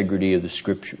integrity of the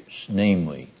Scriptures,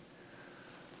 namely,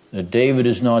 that David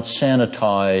is not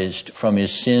sanitized from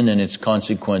his sin and its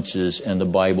consequences, and the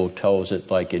Bible tells it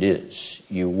like it is.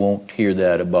 You won't hear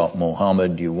that about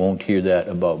Muhammad, you won't hear that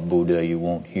about Buddha, you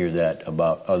won't hear that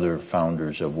about other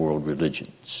founders of world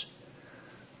religions.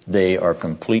 They are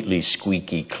completely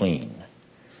squeaky clean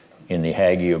in the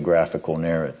hagiographical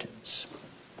narratives.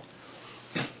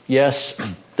 Yes,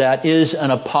 that is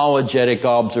an apologetic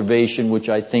observation which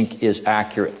I think is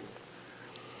accurate.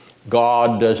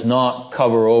 God does not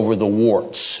cover over the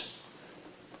warts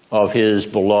of his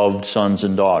beloved sons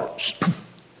and daughters.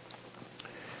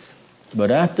 But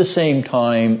at the same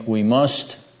time, we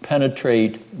must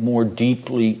penetrate more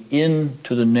deeply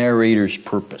into the narrator's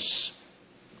purpose.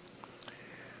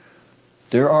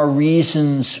 There are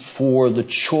reasons for the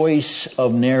choice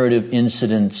of narrative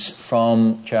incidents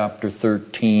from chapter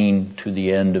 13 to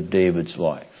the end of David's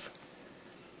life.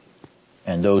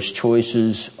 And those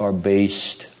choices are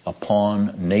based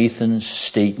upon Nathan's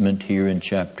statement here in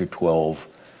chapter 12,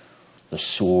 the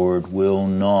sword will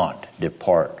not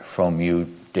depart from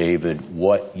you, David.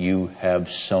 What you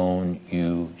have sown,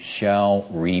 you shall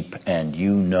reap. And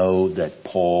you know that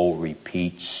Paul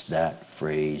repeats that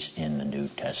phrase in the New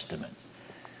Testament.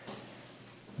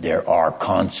 There are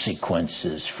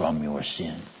consequences from your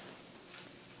sin.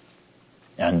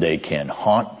 And they can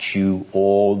haunt you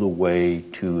all the way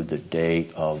to the day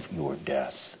of your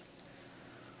death.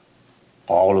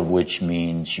 all of which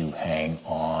means you hang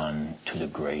on to the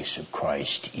grace of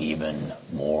Christ even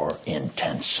more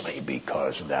intensely,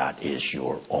 because that is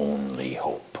your only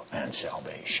hope and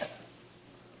salvation.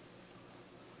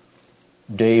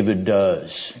 David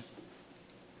does.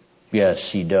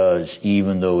 Yes, he does,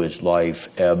 even though his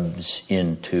life ebbs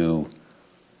into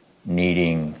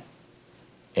needing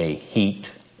a heat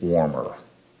warmer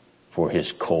for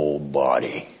his cold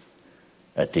body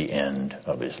at the end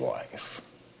of his life.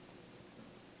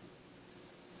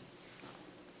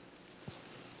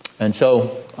 And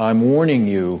so I'm warning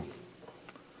you,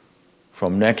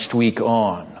 from next week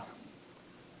on,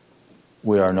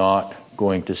 we are not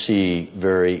going to see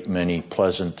very many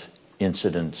pleasant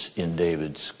incidents in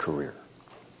David's career.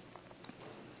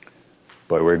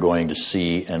 But we're going to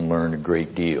see and learn a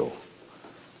great deal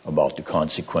about the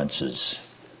consequences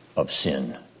of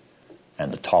sin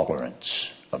and the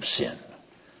tolerance of sin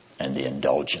and the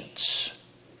indulgence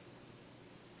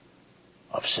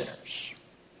of sinners.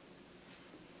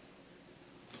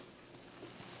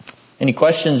 Any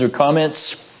questions or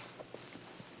comments?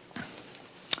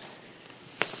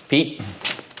 Pete?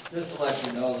 Just to let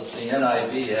you know that the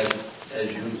NIV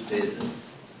as you stated.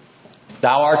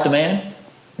 Thou art the man?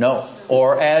 No.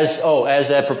 Or as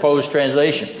that proposed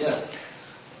translation. Yes.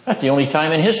 That's the only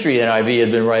time in history the NIV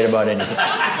had been right about anything.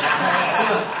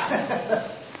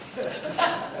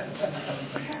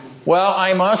 Well,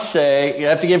 I must say, you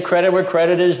have to give credit where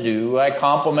credit is due. I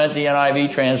compliment the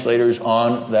NIV translators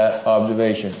on that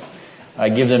observation. I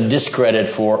give them discredit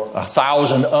for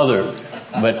 1,000 other.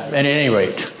 But at any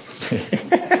rate,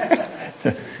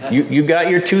 you got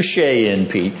your touche in,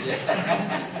 Pete.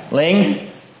 Ling? I'm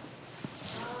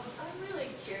really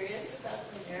curious about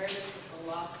the narrative of the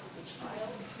loss of the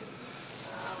child.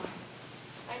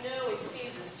 I know we see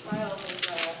this child as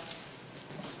a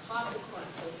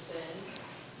consequence of sin,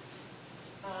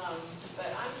 but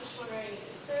I'm just wondering,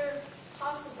 is there a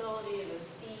possibility of a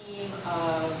theme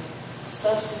of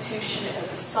substitution,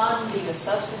 of the son being a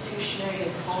substitutionary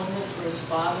atonement for his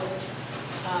father?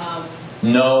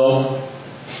 No.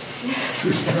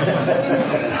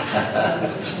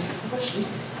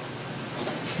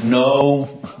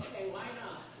 No. Okay, why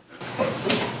not?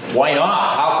 Why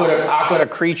not? How could a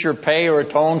creature pay or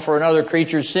atone for another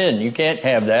creature's sin? You can't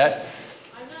have that.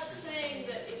 I'm not saying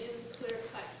that it is a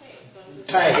clear-cut case. I'm just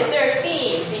saying, is there a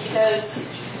theme?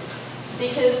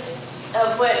 Because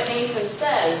of what Nathan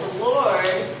says, the Lord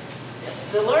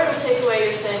will take away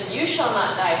your sin. You shall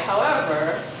not die.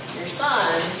 However, your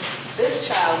son, this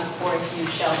child is born to you,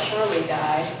 shall surely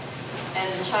die.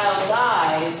 And the child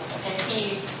dies, and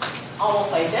he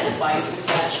almost identifies with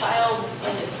that child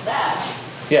in its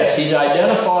death. Yes, he's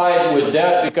identified with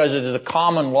death because it is a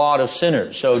common lot of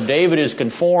sinners. So David is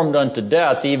conformed unto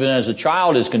death even as a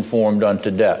child is conformed unto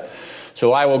death.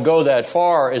 So I will go that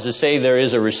far as to say there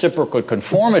is a reciprocal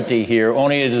conformity here,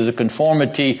 only it is a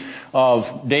conformity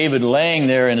of David laying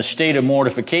there in a state of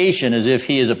mortification as if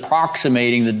he is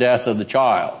approximating the death of the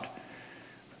child.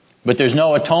 But there's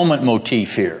no atonement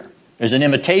motif here. There's an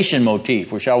imitation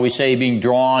motif, or shall we say being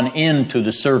drawn into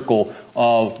the circle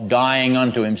of dying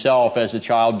unto himself as the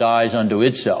child dies unto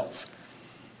itself.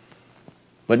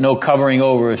 But no covering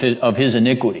over of his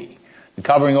iniquity. The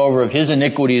covering over of his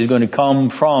iniquity is going to come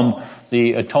from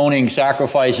the atoning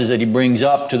sacrifices that he brings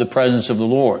up to the presence of the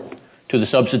Lord, to the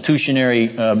substitutionary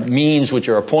means which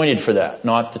are appointed for that,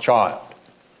 not the child.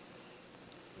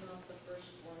 Not the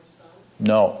firstborn son?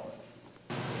 No.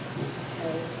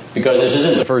 Because this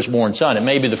isn't the firstborn son. It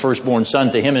may be the firstborn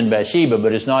son to him in Bathsheba,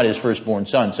 but it's not his firstborn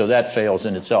son, so that fails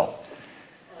in itself.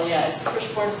 Well, yeah, it's the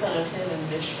firstborn son of him in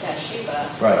Bathsheba.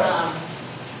 Right.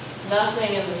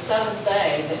 Nothing in the seventh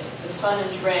day that the son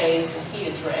is raised and he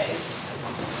is raised.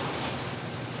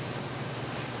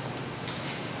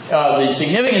 The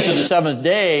significance of the seventh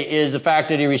day is the fact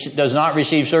that he does not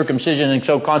receive circumcision, and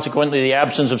so consequently the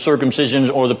absence of circumcision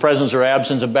or the presence or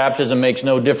absence of baptism makes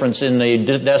no difference in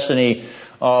the destiny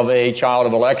of a child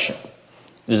of election.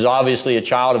 This is obviously a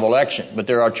child of election, but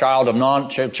there are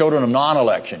children of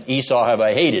non-election. Esau have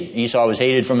I hated. Esau was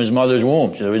hated from his mother's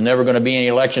womb, so there was never going to be any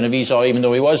election of Esau even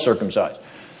though he was circumcised.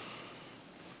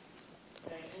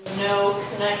 And no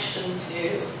connection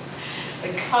to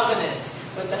the covenant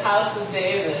with the house of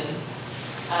David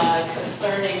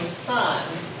concerning the son.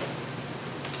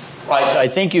 I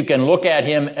think you can look at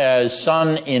him as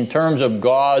son in terms of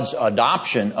God's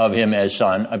adoption of him as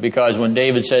son, because when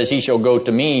David says he shall go to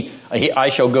me, I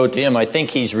shall go to him, I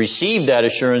think he's received that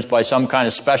assurance by some kind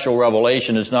of special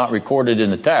revelation that's not recorded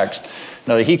in the text.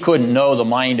 Now, he couldn't know the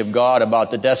mind of God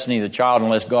about the destiny of the child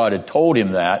unless God had told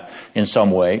him that in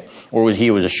some way, or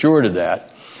he was assured of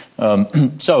that.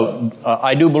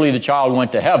 I do believe the child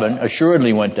went to heaven,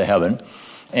 assuredly went to heaven.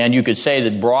 And you could say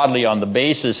that broadly on the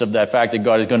basis of that fact that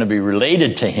God is going to be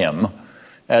related to him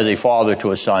as a father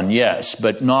to a son, yes,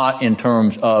 but not in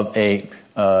terms of a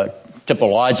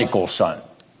typological son.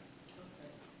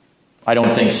 I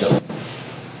don't think so.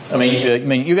 I mean, you're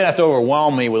going to have to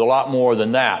overwhelm me with a lot more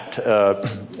than that.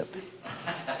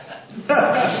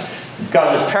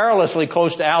 Because it's perilously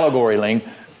close to allegory, Ling.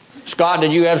 Scott,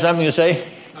 did you have something to say?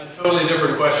 A totally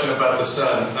different question about the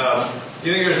son. Do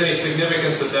you think there's any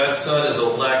significance that son is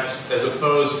elect as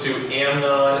opposed to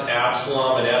Amnon,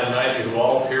 Absalom, and Adonijah, who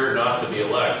all appear not to be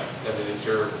elect? I mean, and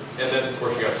then, of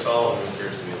course, you got Solomon, who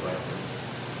appears to be elect.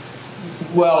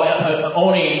 Well,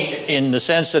 only in the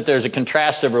sense that there's a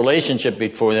contrastive relationship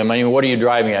between them. I mean, what are you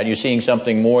driving at? Are you seeing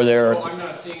something more there? Well, I'm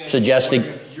not seeing anything. Suggesting?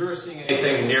 If you're seeing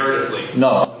anything narratively.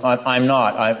 No, I'm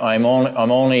not. I'm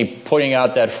only putting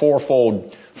out that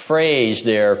fourfold phrase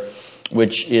there,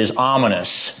 which is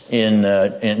ominous in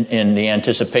the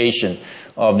anticipation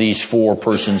of these four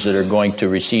persons that are going to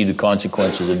receive the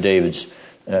consequences of David's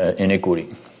iniquity.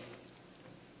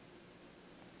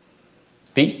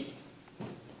 Pete?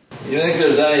 You think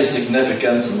there's any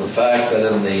significance in the fact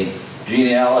that in the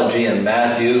genealogy in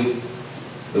Matthew,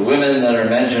 the women that are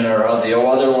mentioned are the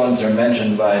other ones are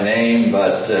mentioned by name,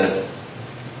 but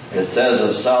it says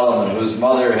of Solomon, whose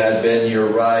mother had been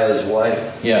Uriah's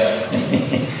wife? Yeah.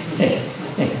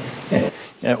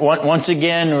 Once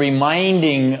again,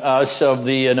 reminding us of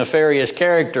the nefarious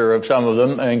character of some of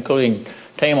them, including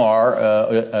Tamar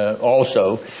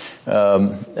also.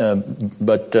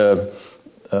 But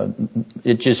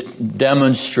it just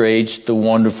demonstrates the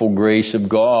wonderful grace of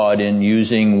God in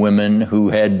using women who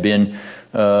had been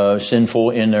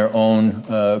sinful in their own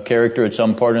character at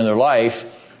some part in their life,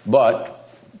 but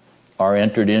are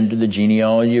entered into the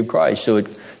genealogy of Christ. So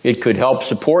it could help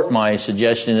support my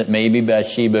suggestion that maybe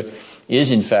Bathsheba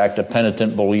is in fact a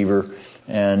penitent believer,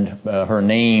 and her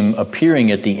name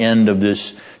appearing at the end of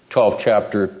this 12th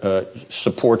chapter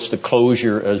supports the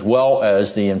closure as well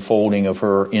as the enfolding of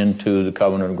her into the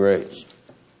covenant of grace.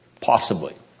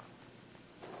 Possibly.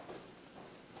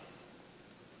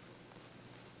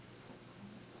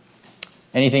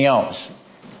 Anything else?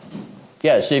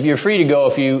 Yes, if you're free to go,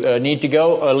 if you need to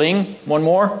go. Ling, one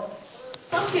more?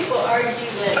 Some people argue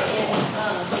that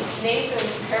in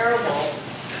Nathan's parable,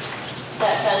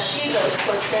 that Bathsheba is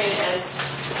portrayed as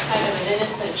kind of an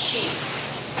innocent sheep.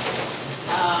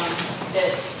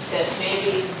 That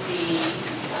maybe the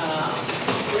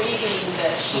breeding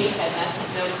that she had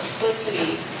no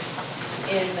complicity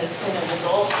in the sin of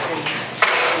adultery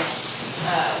is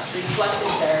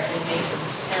reflected there in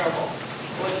Nathan's parable.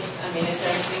 Is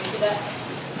there anything to that?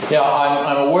 Yeah,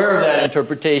 I'm aware of that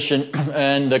interpretation,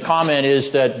 and the comment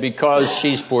is that because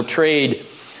she's portrayed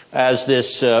as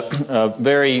this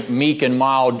very meek and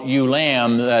mild ewe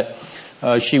lamb, that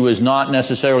she was not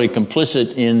necessarily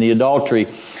complicit in the adultery.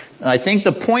 I think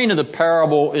the point of the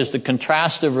parable is the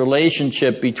contrastive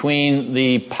relationship between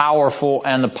the powerful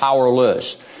and the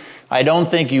powerless. I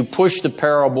don't think you push the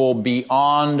parable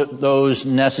beyond those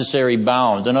necessary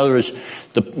bounds. In other words,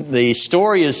 the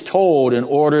story is told in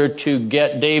order to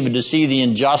get David to see the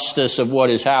injustice of what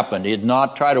has happened. He did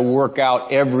not try to work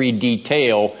out every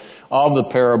detail of the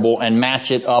parable and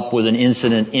match it up with an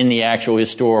incident in the actual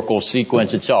historical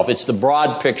sequence itself. It's the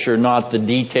broad picture, not the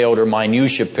detailed or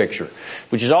minutiae picture,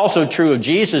 which is also true of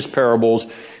Jesus' parables.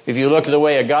 If you look at the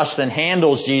way Augustine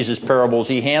handles Jesus' parables,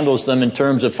 he handles them in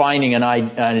terms of finding an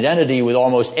identity with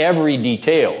almost every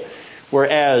detail.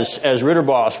 Whereas, as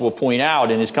Ritterboss will point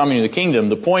out in his Coming to the Kingdom,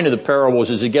 the point of the parables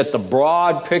is to get the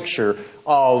broad picture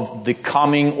of the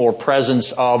coming or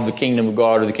presence of the kingdom of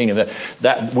God or the kingdom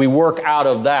that we work out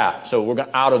of that. So we're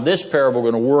out of this parable,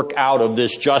 we're going to work out of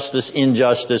this justice,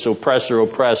 injustice, oppressor,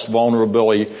 oppressed,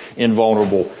 vulnerability,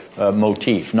 invulnerable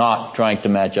motif, not trying to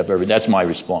match up everything. That's my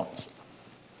response.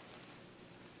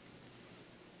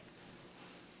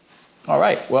 All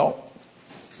right. Well,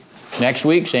 next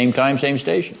week, same time, same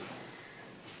station.